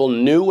American people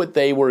knew what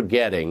they were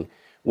getting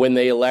when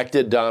they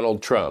elected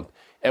Donald Trump.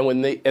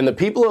 And the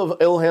people of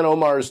Ilhan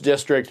Omar's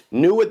district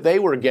knew what they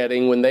were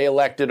getting when they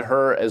elected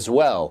her as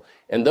well.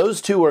 And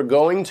those two are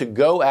going to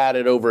go at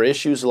it over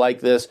issues like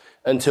this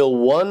until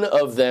one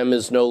of them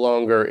is no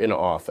longer in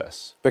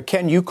office. But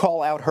can you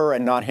call out her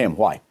and not him?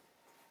 Why?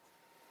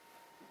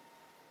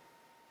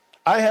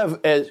 I have,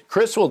 as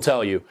Chris will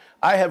tell you,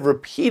 I have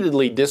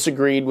repeatedly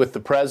disagreed with the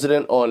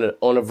president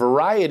on a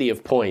variety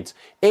of points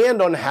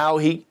and on how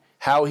he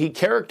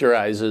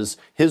characterizes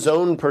his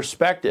own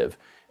perspective.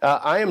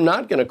 I am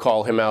not going to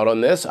call him out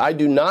on this. I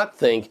do not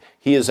think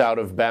he is out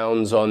of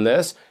bounds on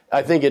this.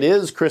 I think it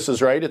is, Chris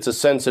is right, it's a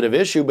sensitive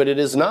issue, but it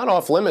is not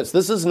off limits.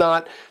 This is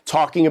not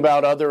talking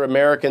about other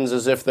Americans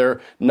as if they're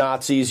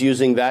Nazis,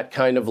 using that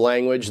kind of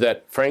language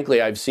that,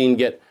 frankly, I've seen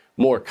get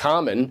more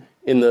common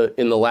in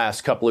the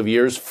last couple of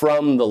years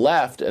from the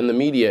left, and the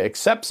media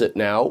accepts it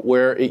now,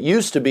 where it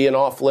used to be an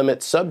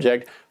off-limits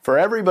subject for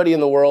everybody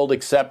in the world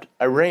except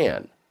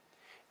Iran.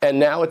 And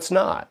now it's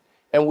not.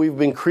 And we've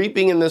been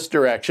creeping in this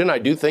direction. I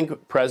do think the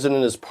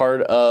president is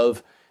part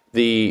of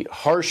the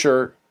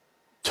harsher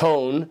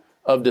tone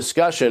of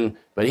discussion,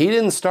 but he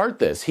didn't start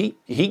this.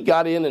 He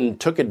got in and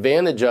took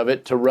advantage of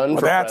it to run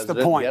for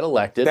president, get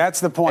elected. That's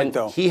the point,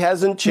 though. He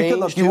hasn't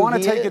changed. You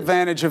want to take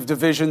advantage of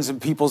divisions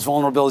and people's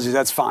vulnerabilities,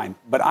 that's fine.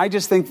 But I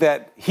just think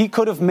that he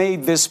could have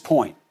made this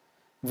point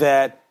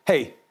that,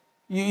 hey,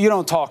 you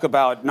don't talk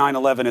about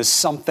 9/11 as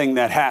something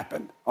that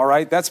happened, all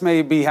right? That's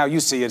maybe how you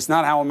see it. It's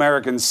not how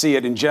Americans see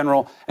it in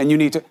general, and you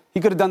need to.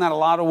 He could have done that a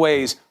lot of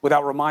ways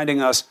without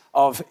reminding us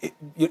of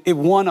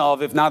one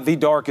of, if not the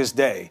darkest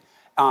day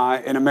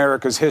in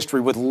America's history,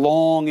 with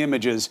long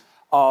images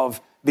of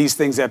these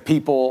things that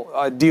people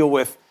deal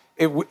with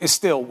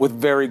still with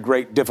very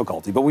great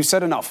difficulty. But we've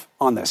said enough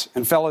on this.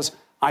 And fellas,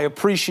 I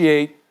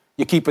appreciate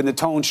you keeping the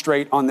tone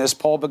straight on this.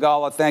 Paul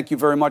Begala, thank you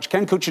very much.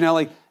 Ken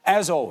Cuccinelli,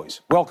 as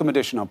always, welcome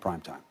edition on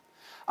Primetime.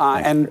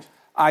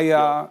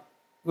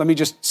 Let me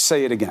just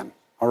say it again,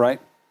 all right?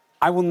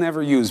 I will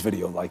never use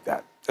video like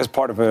that as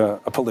part of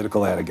a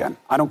political ad again.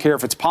 I don't care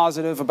if it's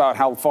positive about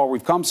how far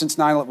we've come since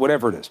 9/11,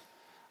 whatever it is.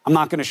 I'm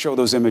not going to show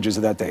those images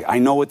of that day. I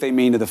know what they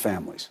mean to the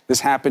families. This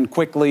happened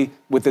quickly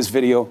with this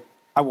video.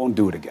 I won't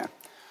do it again.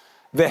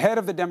 The head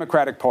of the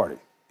Democratic Party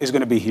is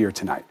going to be here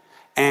tonight.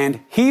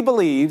 And he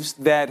believes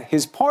that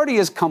his party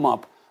has come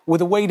up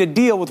with a way to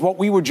deal with what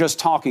we were just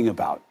talking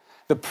about.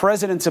 The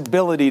president's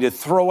ability to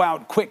throw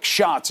out quick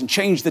shots and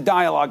change the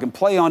dialogue and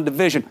play on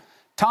division.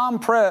 Tom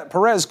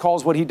Perez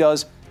calls what he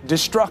does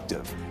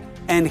destructive.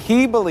 And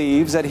he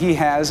believes that he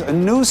has a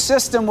new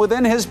system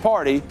within his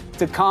party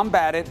to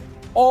combat it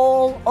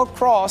all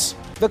across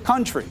the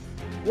country.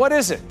 What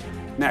is it?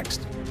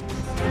 Next.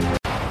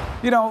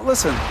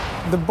 Listen,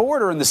 the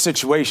border and the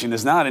situation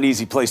is not an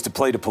easy place to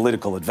play to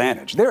political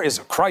advantage. There is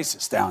a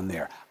crisis down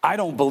there. I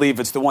don't believe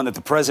it's the one that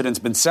the president's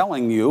been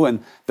selling you,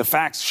 and the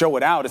facts show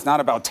it out. It's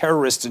not about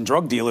terrorists and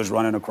drug dealers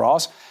running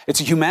across.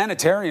 It's a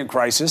humanitarian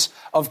crisis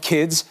of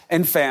kids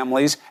and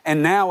families,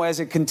 and now as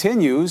it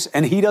continues,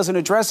 and he doesn't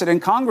address it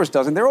and Congress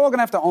doesn't, they're all going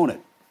to have to own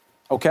it.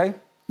 Okay?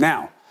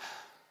 Now,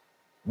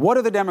 what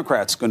are the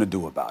Democrats going to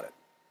do about it?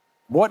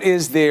 What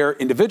is their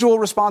individual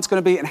response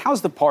going to be, and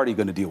how's the party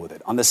going to deal with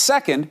it? On the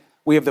second,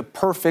 we have the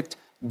perfect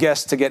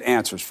guest to get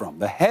answers from.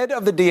 The head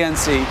of the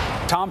DNC,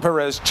 Tom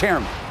Perez,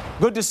 chairman.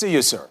 Good to see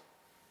you, sir.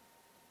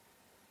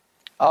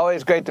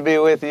 Always great to be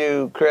with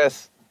you,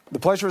 Chris. The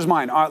pleasure is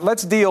mine.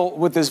 Let's deal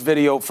with this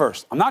video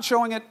first. I'm not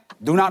showing it.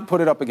 Do not put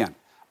it up again.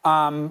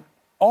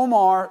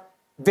 Omar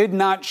did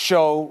not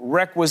show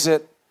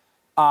requisite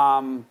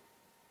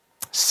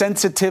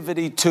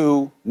sensitivity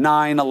to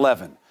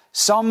 9/11.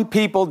 Some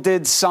people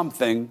did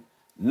something,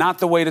 not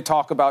the way to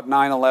talk about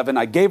 9/11.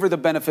 I gave her the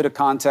benefit of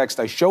context.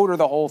 I showed her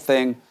the whole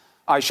thing.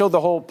 I showed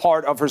the whole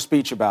part of her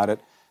speech about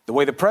it. The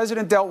way the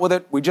president dealt with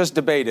it, we just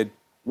debated.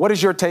 What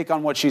is your take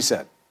on what she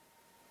said?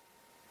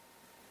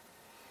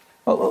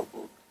 Well,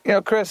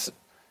 Chris,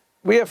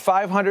 we have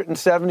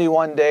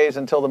 571 days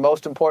until the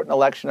most important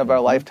election of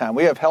our lifetime.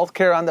 We have health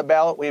care on the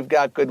ballot. We've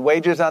got good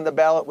wages on the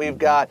ballot. We've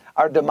got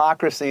our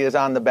democracy is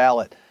on the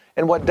ballot.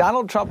 And what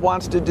Donald Trump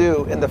wants to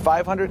do in the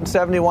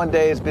 571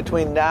 days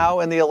between now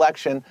and the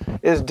election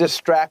is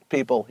distract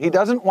people. He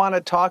doesn't want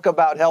to talk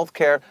about health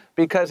care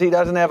because he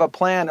doesn't have a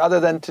plan other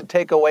than to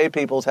take away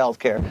people's health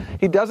care.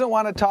 He doesn't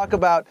want to talk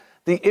about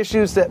the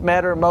issues that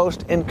matter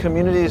most in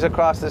communities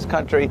across this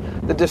country.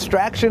 The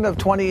distraction of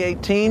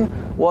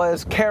 2018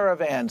 was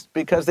caravans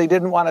because they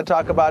didn't want to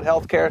talk about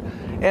health care.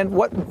 And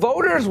what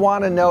voters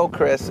want to know,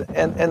 Chris,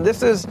 and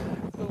this is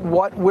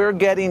what we're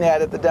getting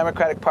at the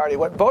Democratic Party,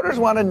 what voters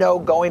want to know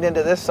going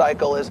into this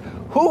cycle is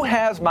who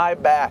has my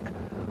back?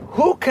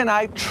 Who can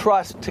I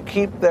trust to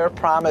keep their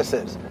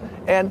promises?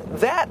 And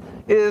that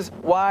is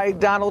why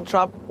Donald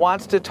Trump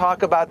wants to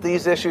talk about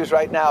these issues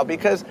right now,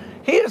 because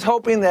he is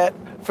hoping that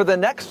for the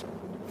next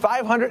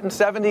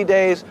 570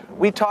 days,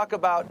 we talk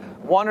about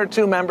one or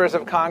two members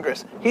of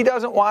Congress. He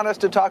doesn't want us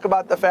to talk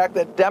about the fact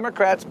that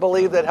Democrats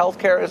believe that health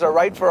care is a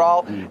right for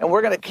all, and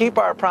we're going to keep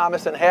our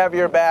promise and have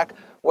your back,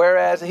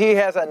 whereas he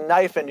has a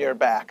knife in your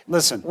back.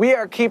 Listen. We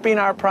are keeping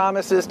our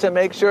promises to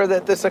make sure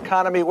that this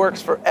economy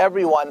works for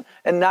everyone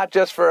and not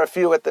just for a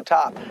few at the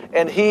top.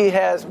 And he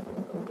has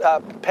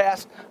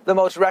passed the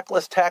most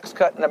reckless tax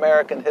cut in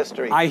American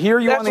history. I hear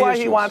you on the issues. That's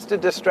why he wants to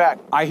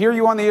distract. I hear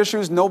you on the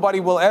issues. Nobody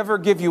will ever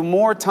give you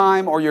more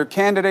time or your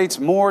candidates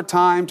more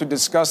time to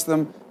discuss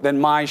them than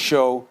my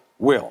show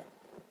will.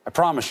 I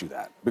promise you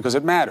that, because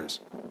it matters.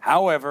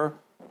 However,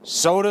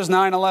 so does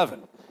 9/11.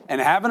 And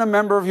having a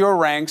member of your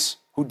ranks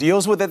who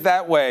deals with it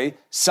that way,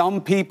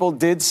 some people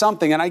did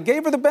something, and I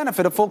gave her the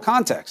benefit of full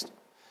context.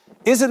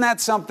 Isn't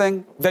that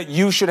something that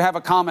you should have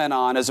a comment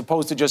on as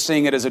opposed to just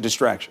seeing it as a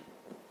distraction?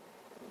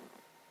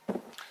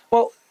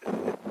 Well,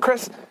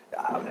 Chris,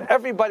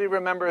 everybody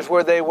remembers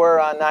where they were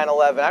on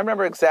 9/11. I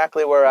remember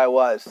exactly where I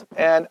was.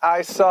 And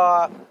I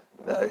saw,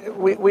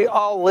 we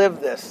all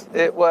lived this.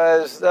 It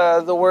was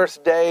the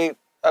worst day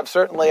of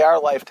certainly our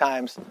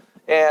lifetimes,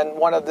 and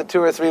one of the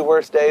 2 or 3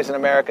 worst days in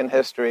American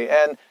history.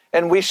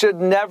 And we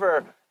should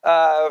never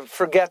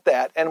forget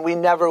that, and we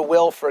never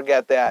will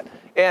forget that.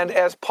 And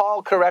as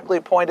Paul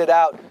correctly pointed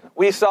out,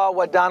 we saw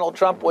what Donald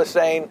Trump was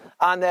saying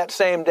on that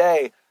same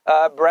day,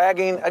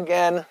 bragging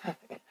again,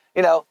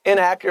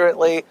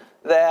 inaccurately,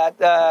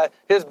 that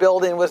his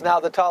building was now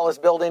the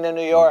tallest building in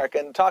New York,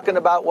 and talking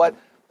about what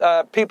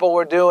people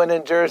were doing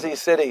in Jersey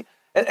City.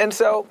 And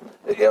so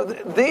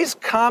these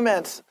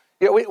comments,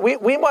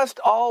 we must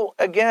all,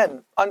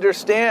 again,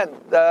 understand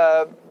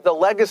the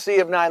legacy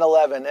of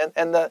 9/11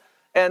 and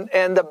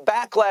the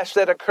backlash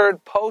that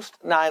occurred post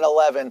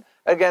 9/11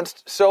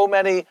 against so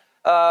many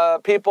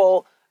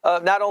people,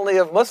 not only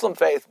of Muslim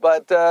faith,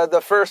 but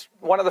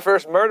one of the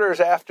first murders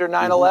after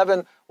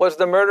 9/11 was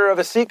the murder of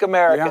a Sikh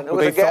American who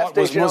was a gas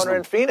station owner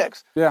in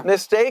Phoenix,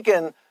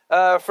 mistaken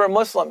for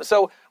Muslim.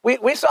 So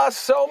we saw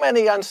so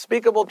many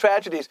unspeakable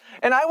tragedies.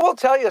 And I will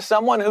tell you,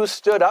 someone who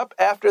stood up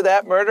after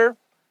that murder,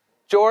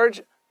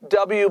 George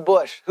W.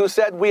 Bush, who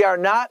said, "We are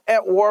not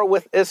at war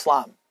with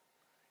Islam."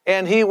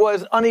 And he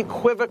was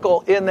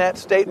unequivocal in that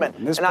statement.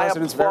 And I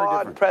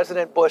applaud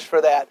President Bush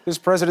for that. This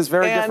president's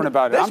very different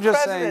about it. I'm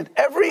just saying,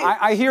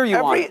 I hear you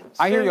on it.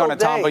 I hear you on it,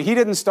 Tom, but he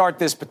didn't start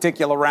this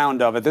particular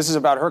round of it. This is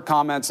about her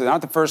comments. They're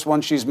not the first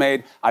one she's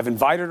made. I've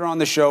invited her on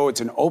the show.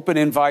 It's an open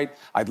invite.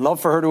 I'd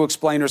love for her to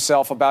explain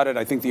herself about it.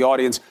 I think the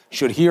audience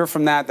should hear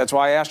from that. That's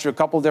why I asked you a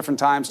couple different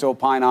times to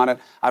opine on it.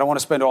 I don't want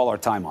to spend all our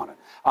time on it.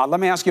 Let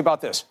me ask you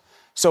about this.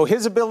 So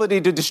his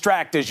ability to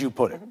distract, as you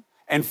put it,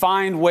 and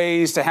find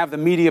ways to have the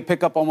media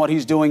pick up on what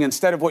he's doing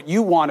instead of what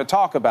you want to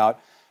talk about,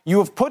 you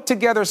have put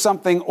together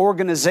something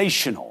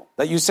organizational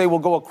that you say will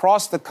go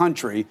across the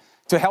country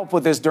to help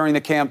with this during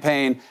the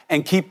campaign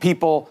and keep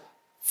people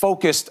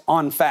focused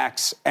on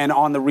facts and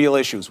on the real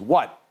issues.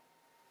 What?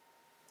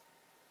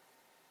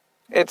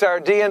 It's our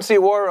DNC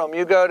War Room.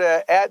 You go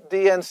to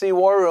 @DNC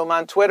War Room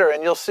on Twitter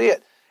and you'll see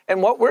it.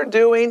 And what we're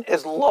doing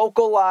is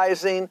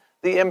localizing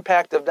the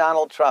impact of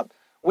Donald Trump.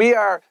 We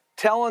are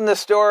telling the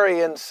story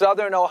in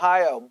southern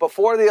Ohio.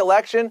 Before the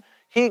election,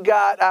 he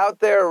got out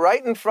there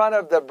right in front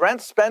of the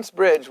Brent Spence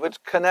Bridge,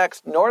 which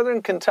connects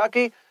northern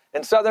Kentucky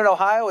and southern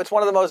Ohio. It's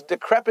one of the most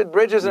decrepit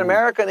bridges in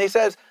America. And he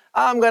says,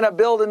 "I'm going to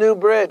build a new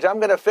bridge. I'm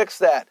going to fix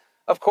that."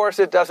 Of course,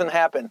 it doesn't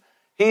happen.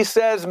 He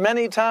says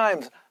many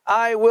times,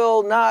 "I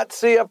will not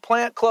see a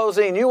plant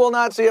closing. You will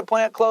not see a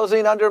plant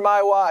closing under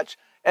my watch."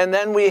 And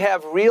then we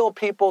have real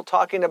people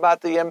talking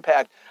about the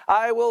impact.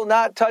 "I will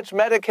not touch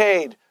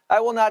Medicaid. I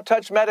will not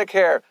touch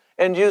Medicare."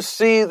 And you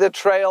see the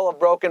trail of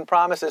broken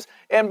promises.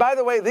 And by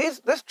the way,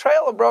 this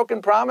trail of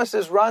broken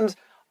promises runs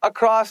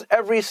across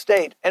every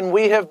state, and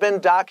we have been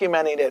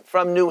documenting it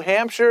from New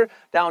Hampshire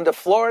down to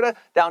Florida,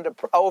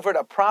 over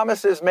to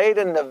promises made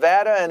in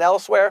Nevada and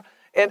elsewhere.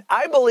 And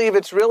I believe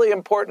it's really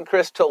important,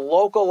 Chris, to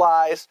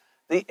localize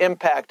the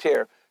impact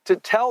here, to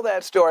tell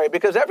that story,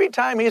 because every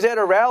time he's at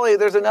a rally,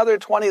 there's another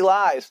 20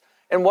 lies.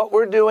 And what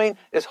we're doing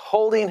is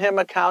holding him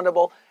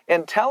accountable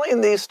and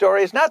telling these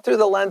stories, not through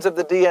the lens of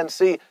the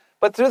DNC,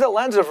 but through the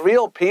lens of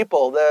real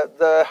people.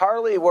 The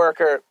Harley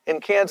worker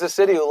in Kansas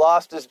City who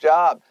lost his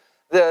job,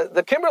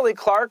 the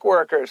Kimberly-Clark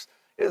workers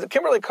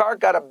Kimberly Clark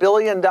got $1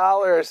 billion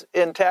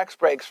in tax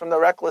breaks from the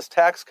reckless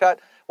tax cut.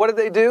 What did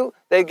they do?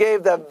 They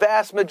gave the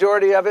vast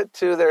majority of it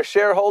to their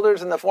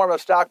shareholders in the form of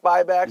stock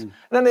buybacks. And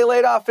then they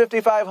laid off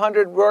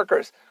 5,500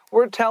 workers.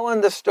 We're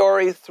telling the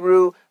story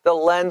through the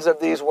lens of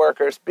these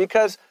workers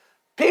because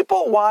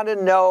people want to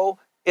know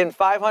in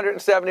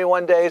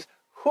 571 days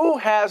who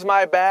has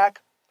my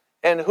back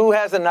and who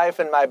has a knife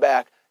in my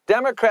back.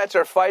 Democrats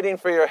are fighting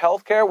for your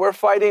health care. We're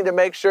fighting to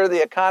make sure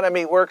the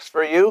economy works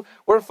for you.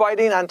 We're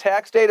fighting on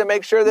tax day to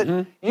make sure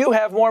that you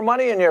have more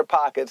money in your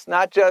pockets,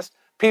 not just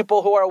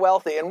people who are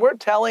wealthy. And we're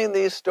telling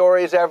these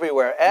stories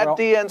everywhere at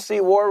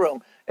DNC War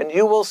Room, and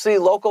you will see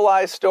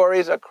localized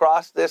stories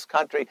across this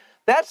country.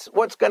 That's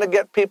what's going to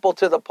get people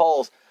to the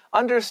polls,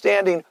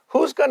 understanding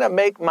who's going to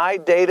make my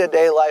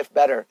day-to-day life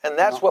better. And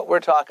that's what we're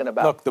talking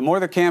about. Look, the more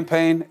the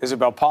campaign is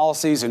about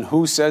policies and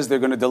who says they're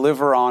going to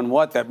deliver on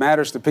what that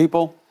matters to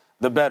people,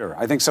 the better.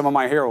 I think some of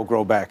my hair will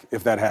grow back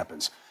if that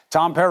happens.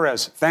 Tom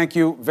Perez, thank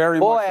you very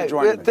much for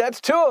joining me.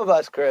 That's two of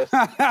us, Chris.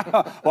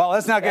 Well,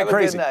 let's not get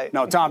crazy.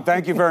 No, Tom,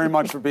 thank you very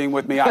much for being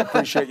with me. I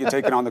appreciate you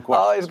taking on the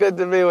question. Always good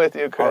to be with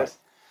you, Chris. Right.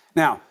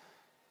 Now,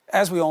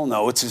 as we all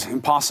know, it's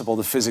impossible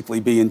to physically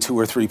be in 2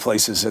 or 3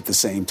 places at the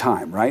same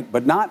time, right?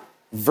 But not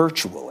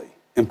virtually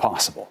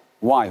impossible.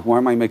 Why? Why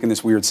am I making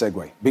this weird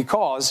segue?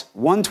 Because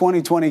one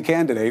 2020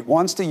 candidate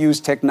wants to use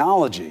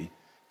technology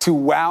to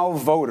wow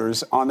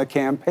voters on the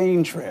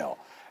campaign trail.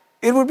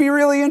 It would be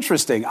really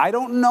interesting. I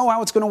don't know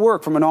how it's going to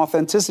work from an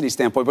authenticity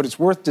standpoint, but it's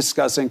worth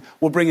discussing.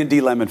 We'll bring in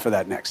D. Lemon for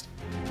that next.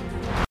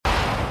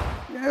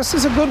 Yeah, this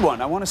is a good one.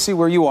 I want to see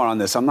where you are on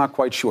this. I'm not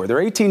quite sure. There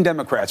are 18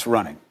 Democrats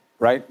running,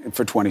 right,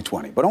 for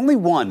 2020, but only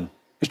one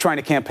is trying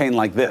to campaign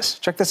like this.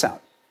 Check this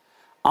out.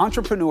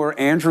 Entrepreneur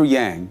Andrew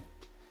Yang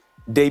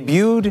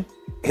debuted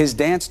his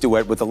dance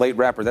duet with the late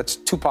rapper, that's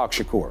Tupac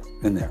Shakur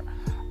in there.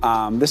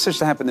 This just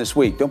happened this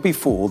week. Don't be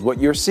fooled. What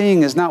you're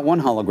seeing is not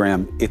one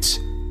hologram, it's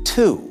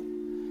 2.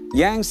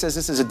 Yang says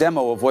this is a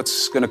demo of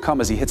what's going to come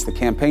as he hits the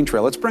campaign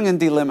trail. Let's bring in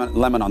D.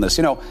 Lemon on this.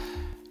 You know,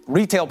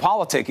 retail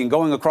politicking,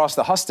 going across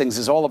the hustings,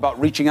 is all about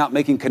reaching out,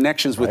 making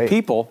connections with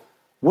people.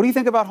 What do you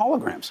think about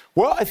holograms?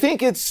 Well, I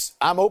think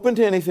I'm open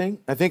to anything.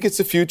 I think it's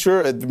the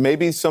future.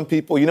 Maybe some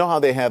people, you know how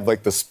they have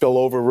like the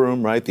spillover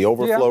room, right? The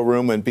overflow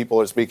room when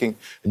people are speaking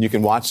and you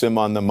can watch them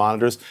on the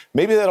monitors.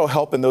 Maybe that'll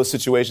help in those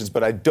situations,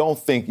 but I don't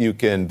think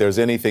there's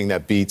anything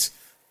that beats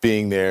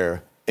being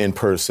there in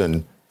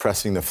person,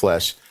 pressing the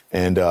flesh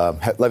and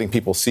letting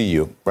people see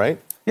you, right?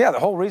 Yeah, the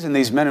whole reason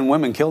these men and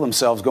women kill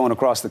themselves going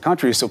across the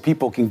country is so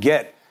people can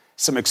get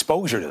some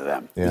exposure to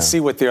them and see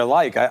what they're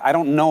like. I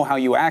don't know how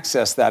you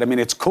access that. I mean,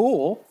 it's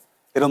cool.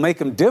 It'll make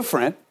them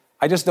different.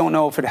 I just don't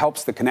know if it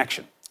helps the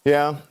connection.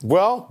 Yeah,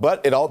 well,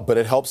 but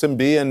it helps him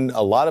be in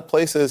a lot of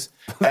places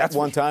at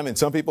one time, and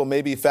some people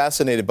may be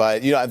fascinated by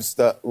it. You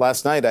know,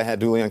 last night I had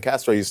Julian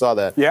Castro. You saw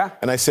that,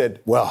 And I said,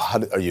 "Well,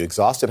 are you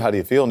exhausted? How do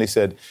you feel?" And he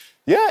said,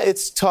 "Yeah,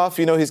 it's tough.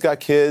 You know, he's got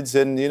kids,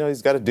 and you know,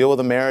 he's got to deal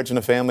with a marriage and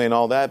a family and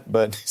all that."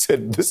 But he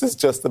said, "This is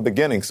just the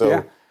beginning."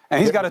 So.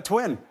 And he's got a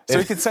twin, so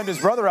he can send his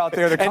brother out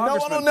there, the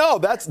congressman. No.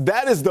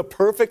 That is the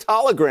perfect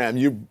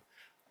hologram.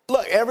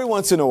 Look, every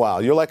once in a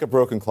while, you're like a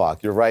broken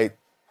clock. You're right,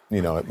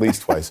 you know, at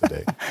least twice a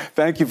day.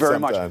 Thank you very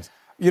much.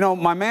 You know,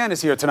 my man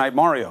is here tonight,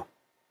 Mario.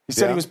 He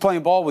said he was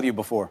playing ball with you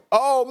before.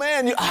 Oh,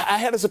 man, I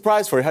had a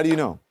surprise for you. How do you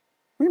know?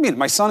 What do you mean?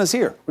 My son is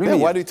here. What do you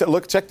mean? Why do you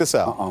look? Check this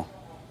out.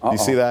 You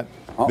see that?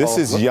 This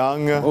is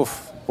young.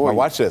 Oof. Boy, now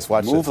watch this.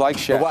 Watch move this. Like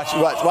Shaq.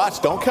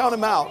 Watch. Don't count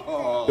him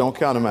out. Don't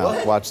count him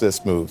out. Watch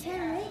this move.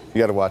 You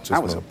got to watch this.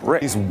 That was a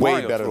brick. He's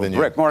way better than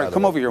you. Mario,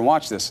 come over here and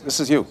watch this. This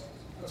is you.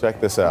 Check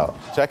this out.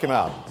 Check him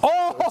out.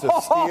 Oh! It's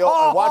a steal.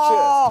 And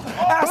watch this.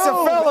 That's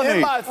Boom, a felony.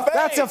 in my face.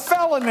 That's a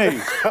felony.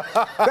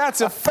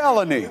 That's a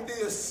felony.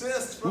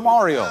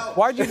 Mario,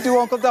 why'd you do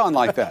Uncle Don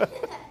like that?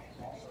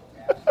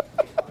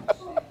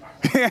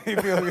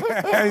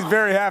 He's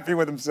very happy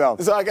with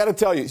himself. So I got to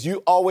tell you,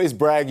 you always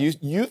brag.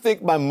 You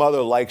think my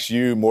mother likes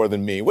you more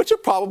than me, which you're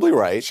probably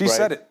right. She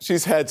said it.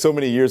 She's had so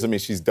many years of me,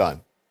 she's done.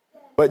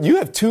 But you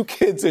have 2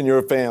 kids in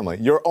your family,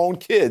 your own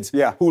kids,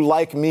 who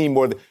like me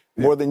more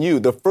than you.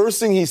 The first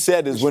thing he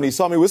said is when he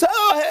saw me was,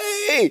 "Oh,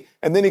 hey!"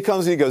 And then he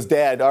comes and he goes,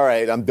 "Dad, all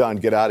right, I'm done.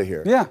 Get out of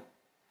here." Yeah.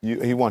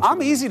 He wants.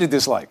 I'm easy to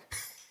dislike.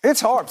 It's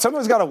hard.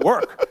 Someone's got to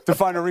work to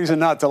find a reason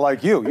not to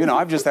like you. You know,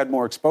 I've just had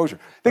more exposure.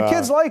 The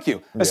kids like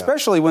you,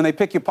 especially when they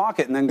pick your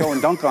pocket and then go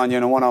and dunk on you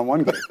in a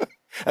one-on-one game.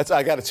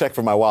 I got to check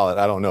for my wallet.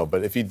 I don't know,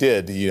 but if he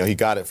did, you know, he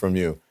got it from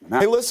you.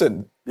 Hey,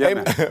 listen,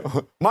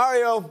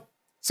 Mario.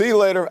 See you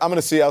later.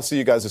 I'll see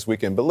you guys this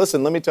weekend. But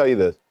listen, let me tell you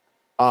this.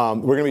 We're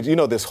going to be, you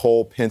know, this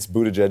whole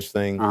Pence-Buttigieg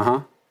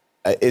thing.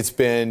 It's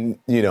been,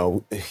 you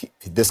know,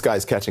 this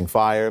guy's catching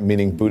fire,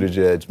 meaning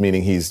Buttigieg,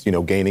 meaning he's, you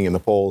know, gaining in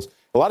the polls.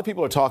 A lot of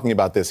people are talking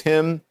about this,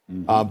 him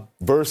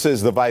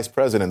versus the vice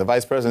president. The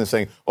vice president is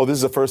saying, oh, this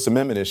is a First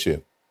Amendment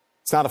issue.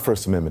 It's not a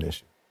First Amendment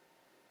issue,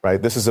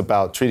 right? This is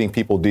about treating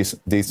people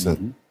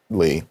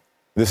decently.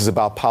 This is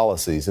about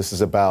policies. This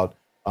is about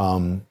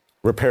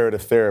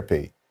reparative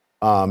therapy.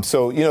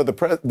 So, you know,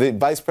 the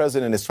vice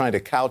president is trying to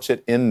couch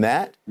it in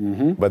that,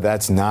 but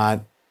that's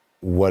not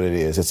what it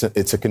is.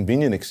 It's a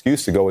convenient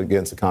excuse to go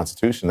against the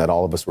Constitution, that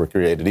all of us were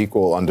created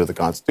equal under the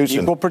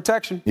Constitution. Equal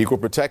protection. Equal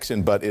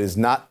protection, but it is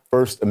not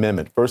First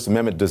Amendment. First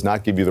Amendment does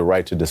not give you the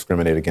right to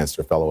discriminate against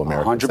your fellow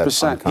Americans.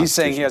 100%. He's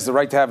saying he has the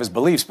right to have his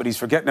beliefs, but he's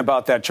forgetting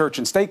about that church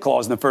and state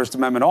clause in the First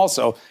Amendment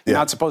also. You're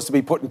not supposed to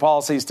be putting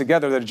policies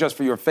together that are just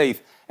for your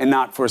faith and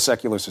not for a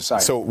secular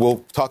society. So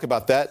we'll talk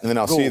about that, and then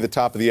I'll see you at the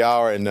top of the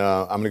hour, and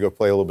I'm going to go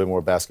play a little bit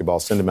more basketball.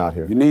 Send him out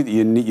here. You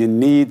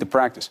need the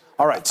practice.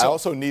 All right. So I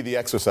also need the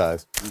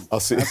exercise. I'll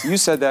see. You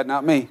said that,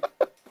 not me.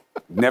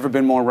 Never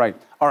been more right.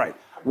 All right.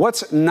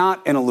 What's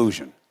not an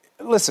illusion?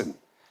 Listen,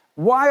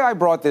 why I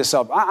brought this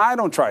up, I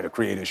don't try to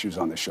create issues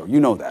on this show. You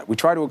know that. We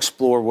try to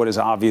explore what is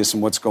obvious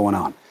and what's going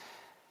on.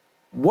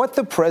 What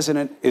the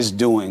president is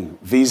doing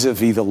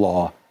vis-a-vis the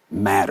law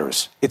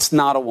matters. It's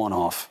not a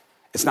one-off.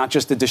 It's not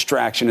just a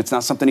distraction. It's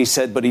not something he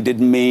said but he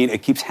didn't mean.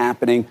 It keeps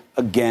happening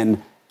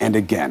again and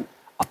again.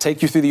 I'll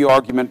take you through the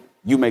argument.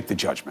 You make the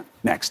judgment.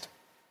 Next.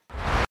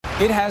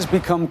 It has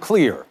become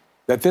clear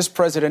that this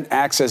president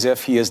acts as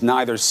if he is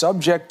neither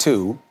subject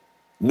to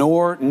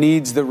nor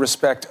needs the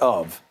respect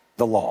of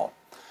the law.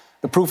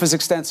 The proof is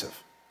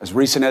extensive. As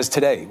recent as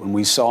today, when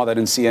we saw that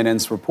in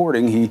CNN's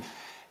reporting, he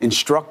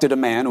instructed a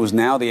man who is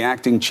now the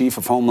acting chief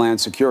of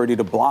Homeland Security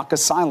to block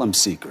asylum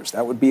seekers.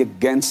 That would be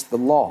against the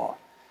law.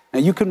 Now,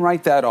 you can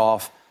write that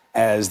off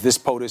as this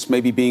POTUS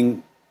maybe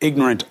being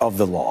ignorant of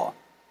the law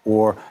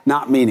or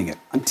not meaning it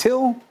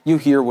until you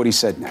hear what he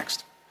said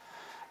next.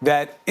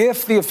 That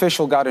if the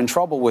official got in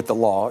trouble with the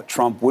law,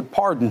 Trump would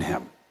pardon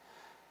him.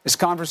 This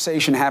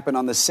conversation happened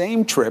on the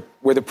same trip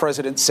where the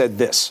president said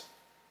this.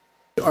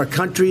 Our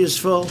country is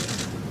full.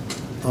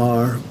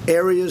 Our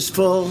area is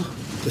full.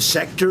 The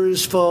sector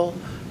is full.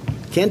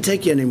 Can't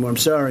take you anymore. I'm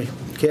sorry.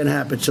 Can't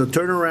happen. So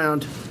turn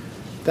around.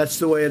 That's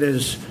the way it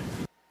is.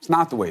 It's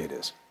not the way it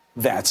is.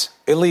 That's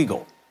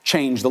illegal.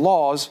 Change the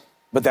laws,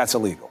 but that's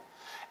illegal.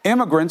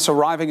 Immigrants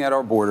arriving at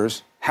our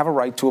borders have a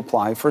right to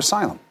apply for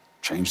asylum.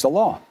 Change the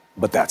law,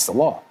 but that's the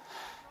law.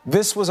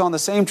 This was on the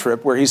same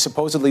trip where he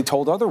supposedly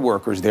told other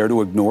workers there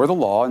to ignore the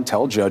law and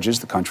tell judges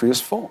the country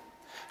is full.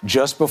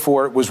 Just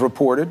before it was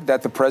reported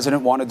that the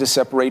president wanted to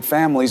separate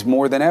families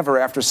more than ever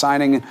after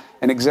signing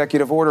an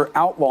executive order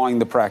outlawing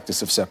the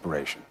practice of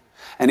separation.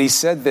 And he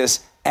said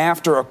this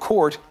after a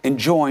court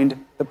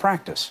enjoined the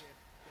practice.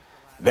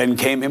 Then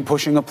came him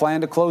pushing a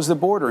plan to close the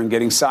border and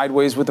getting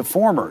sideways with the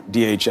former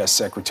DHS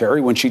secretary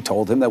when she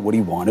told him that what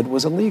he wanted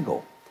was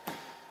illegal.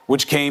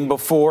 Which came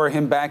before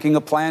him backing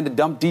a plan to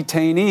dump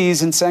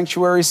detainees in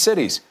sanctuary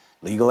cities.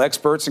 Legal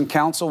experts and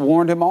counsel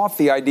warned him off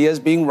the idea as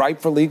being ripe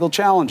for legal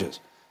challenges.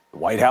 The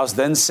White House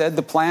then said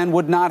the plan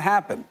would not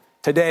happen.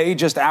 Today,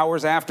 just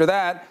hours after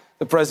that,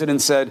 the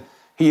president said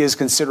he is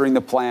considering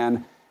the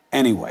plan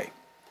anyway.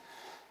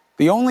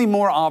 The only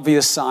more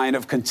obvious sign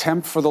of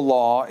contempt for the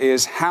law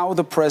is how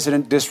the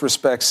president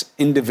disrespects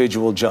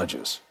individual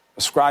judges,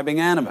 ascribing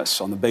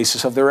animus on the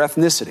basis of their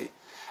ethnicity,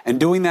 and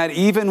doing that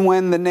even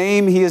when the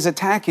name he is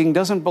attacking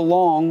doesn't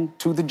belong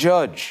to the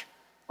judge,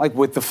 like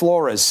with the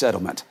Flores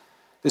settlement.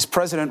 This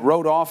president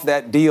wrote off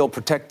that deal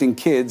protecting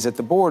kids at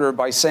the border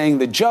by saying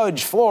the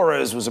judge,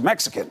 Flores, was a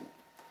Mexican.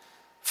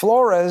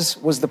 Flores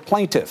was the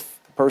plaintiff,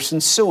 the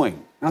person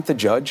suing, not the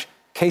judge.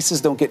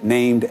 Cases don't get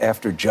named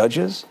after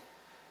judges.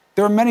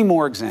 There are many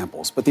more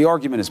examples, but the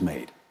argument is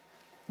made.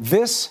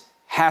 This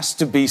has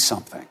to be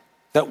something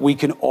that we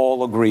can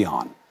all agree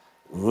on.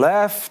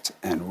 Left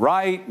and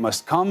right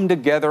must come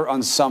together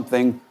on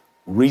something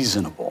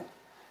reasonable.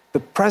 The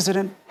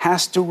president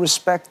has to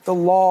respect the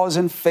laws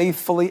and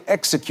faithfully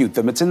execute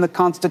them. It's in the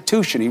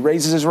Constitution. He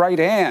raises his right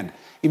hand.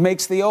 He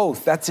makes the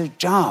oath. That's his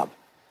job.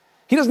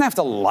 He doesn't have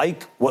to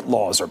like what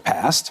laws are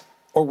passed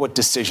or what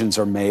decisions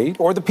are made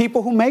or the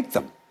people who make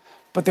them.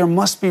 But there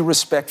must be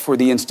respect for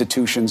the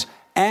institutions,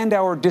 and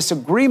our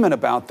disagreement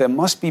about them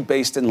must be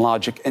based in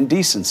logic and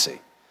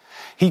decency.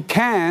 He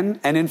can,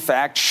 and in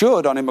fact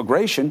should, on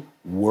immigration,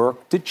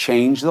 work to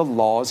change the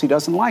laws he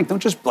doesn't like.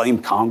 Don't just blame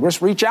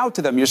Congress. Reach out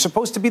to them. You're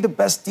supposed to be the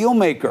best deal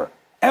maker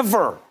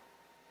ever.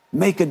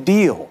 Make a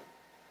deal.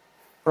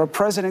 Or a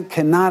president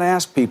cannot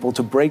ask people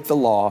to break the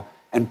law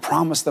and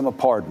promise them a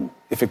pardon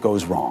if it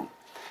goes wrong.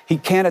 He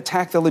can't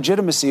attack the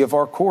legitimacy of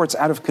our courts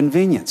out of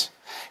convenience.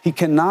 He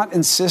cannot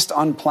insist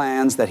on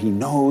plans that he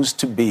knows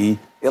to be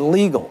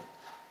illegal.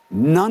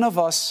 None of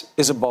us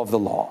is above the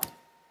law,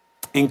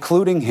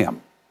 including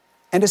him.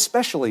 And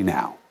especially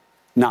now,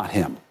 not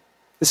him.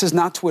 This is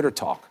not Twitter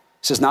talk.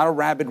 This is not a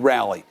rabid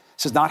rally.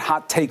 This is not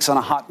hot takes on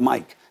a hot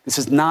mic. This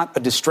is not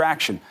a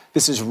distraction.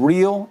 This is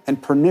real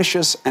and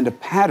pernicious and a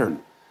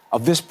pattern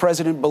of this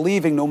president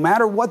believing no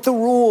matter what the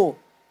rule,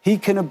 he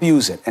can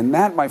abuse it. And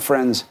that, my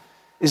friends,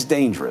 is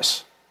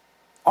dangerous.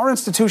 Our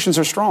institutions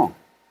are strong,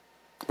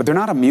 but they're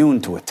not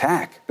immune to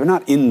attack. They're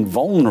not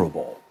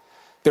invulnerable.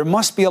 There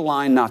must be a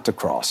line not to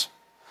cross.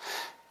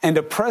 And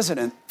a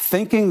president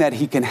thinking that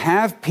he can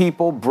have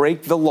people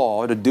break the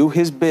law to do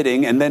his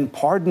bidding and then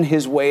pardon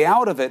his way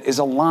out of it is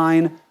a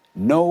line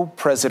no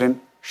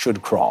president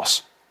should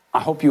cross.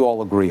 I hope you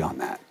all agree on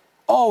that.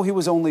 Oh, he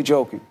was only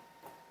joking.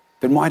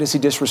 Then why does he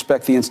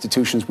disrespect the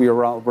institutions we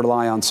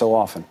rely on so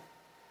often?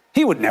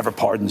 He would never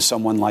pardon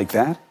someone like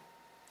that.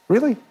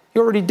 Really? He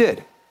already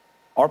did.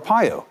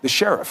 Arpaio, the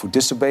sheriff who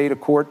disobeyed a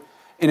court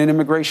in an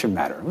immigration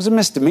matter. It was a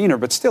misdemeanor,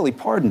 but still he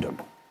pardoned him.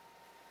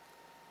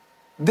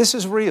 This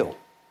is real.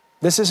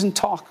 This isn't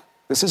talk.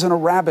 This isn't a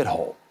rabbit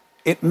hole.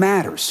 It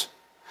matters.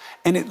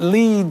 And it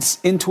leads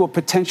into a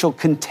potential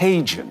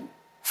contagion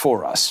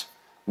for us.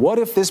 What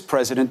if this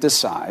president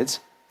decides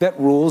that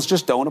rules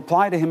just don't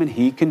apply to him and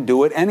he can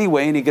do it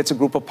anyway and he gets a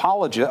group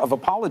of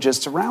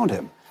apologists around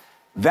him?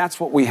 That's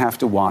what we have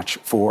to watch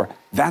for.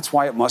 That's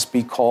why it must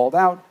be called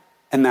out,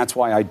 and that's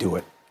why I do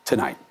it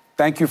tonight.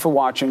 Thank you for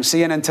watching.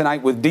 CNN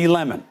Tonight with D.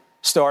 Lemon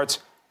starts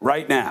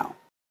right now.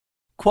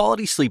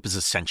 Quality sleep is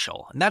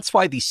essential, and that's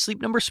why the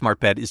Sleep Number Smart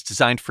Bed is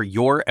designed for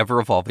your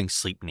ever-evolving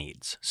sleep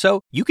needs.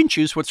 So you can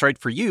choose what's right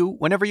for you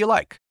whenever you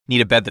like.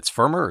 Need a bed that's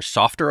firmer or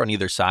softer on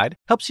either side?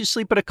 Helps you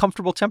sleep at a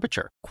comfortable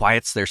temperature.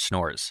 Quiets their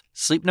snores.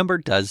 Sleep Number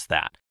does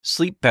that.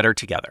 Sleep better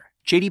together.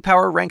 J.D.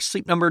 Power ranks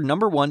Sleep Number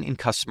 #1 in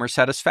customer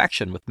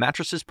satisfaction with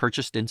mattresses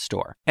purchased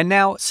in-store. And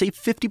now, save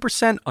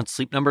 50% on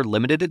Sleep Number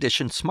Limited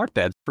Edition Smart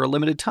Beds for a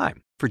limited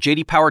time. For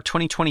J.D. Power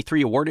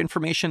 2023 award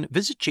information,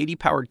 visit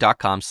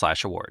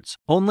jdpower.com/awards.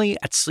 Only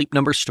at Sleep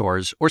Number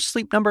stores or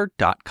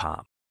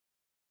sleepnumber.com.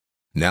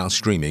 Now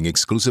streaming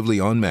exclusively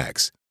on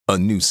Max, a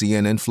new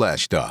CNN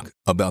flash doc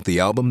about the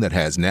album that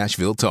has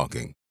Nashville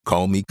talking,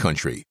 Call Me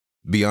Country.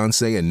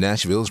 Beyoncé and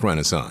Nashville's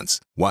Renaissance.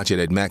 Watch it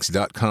at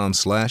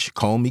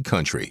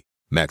max.com/callmecountry.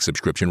 Max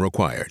subscription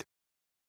required.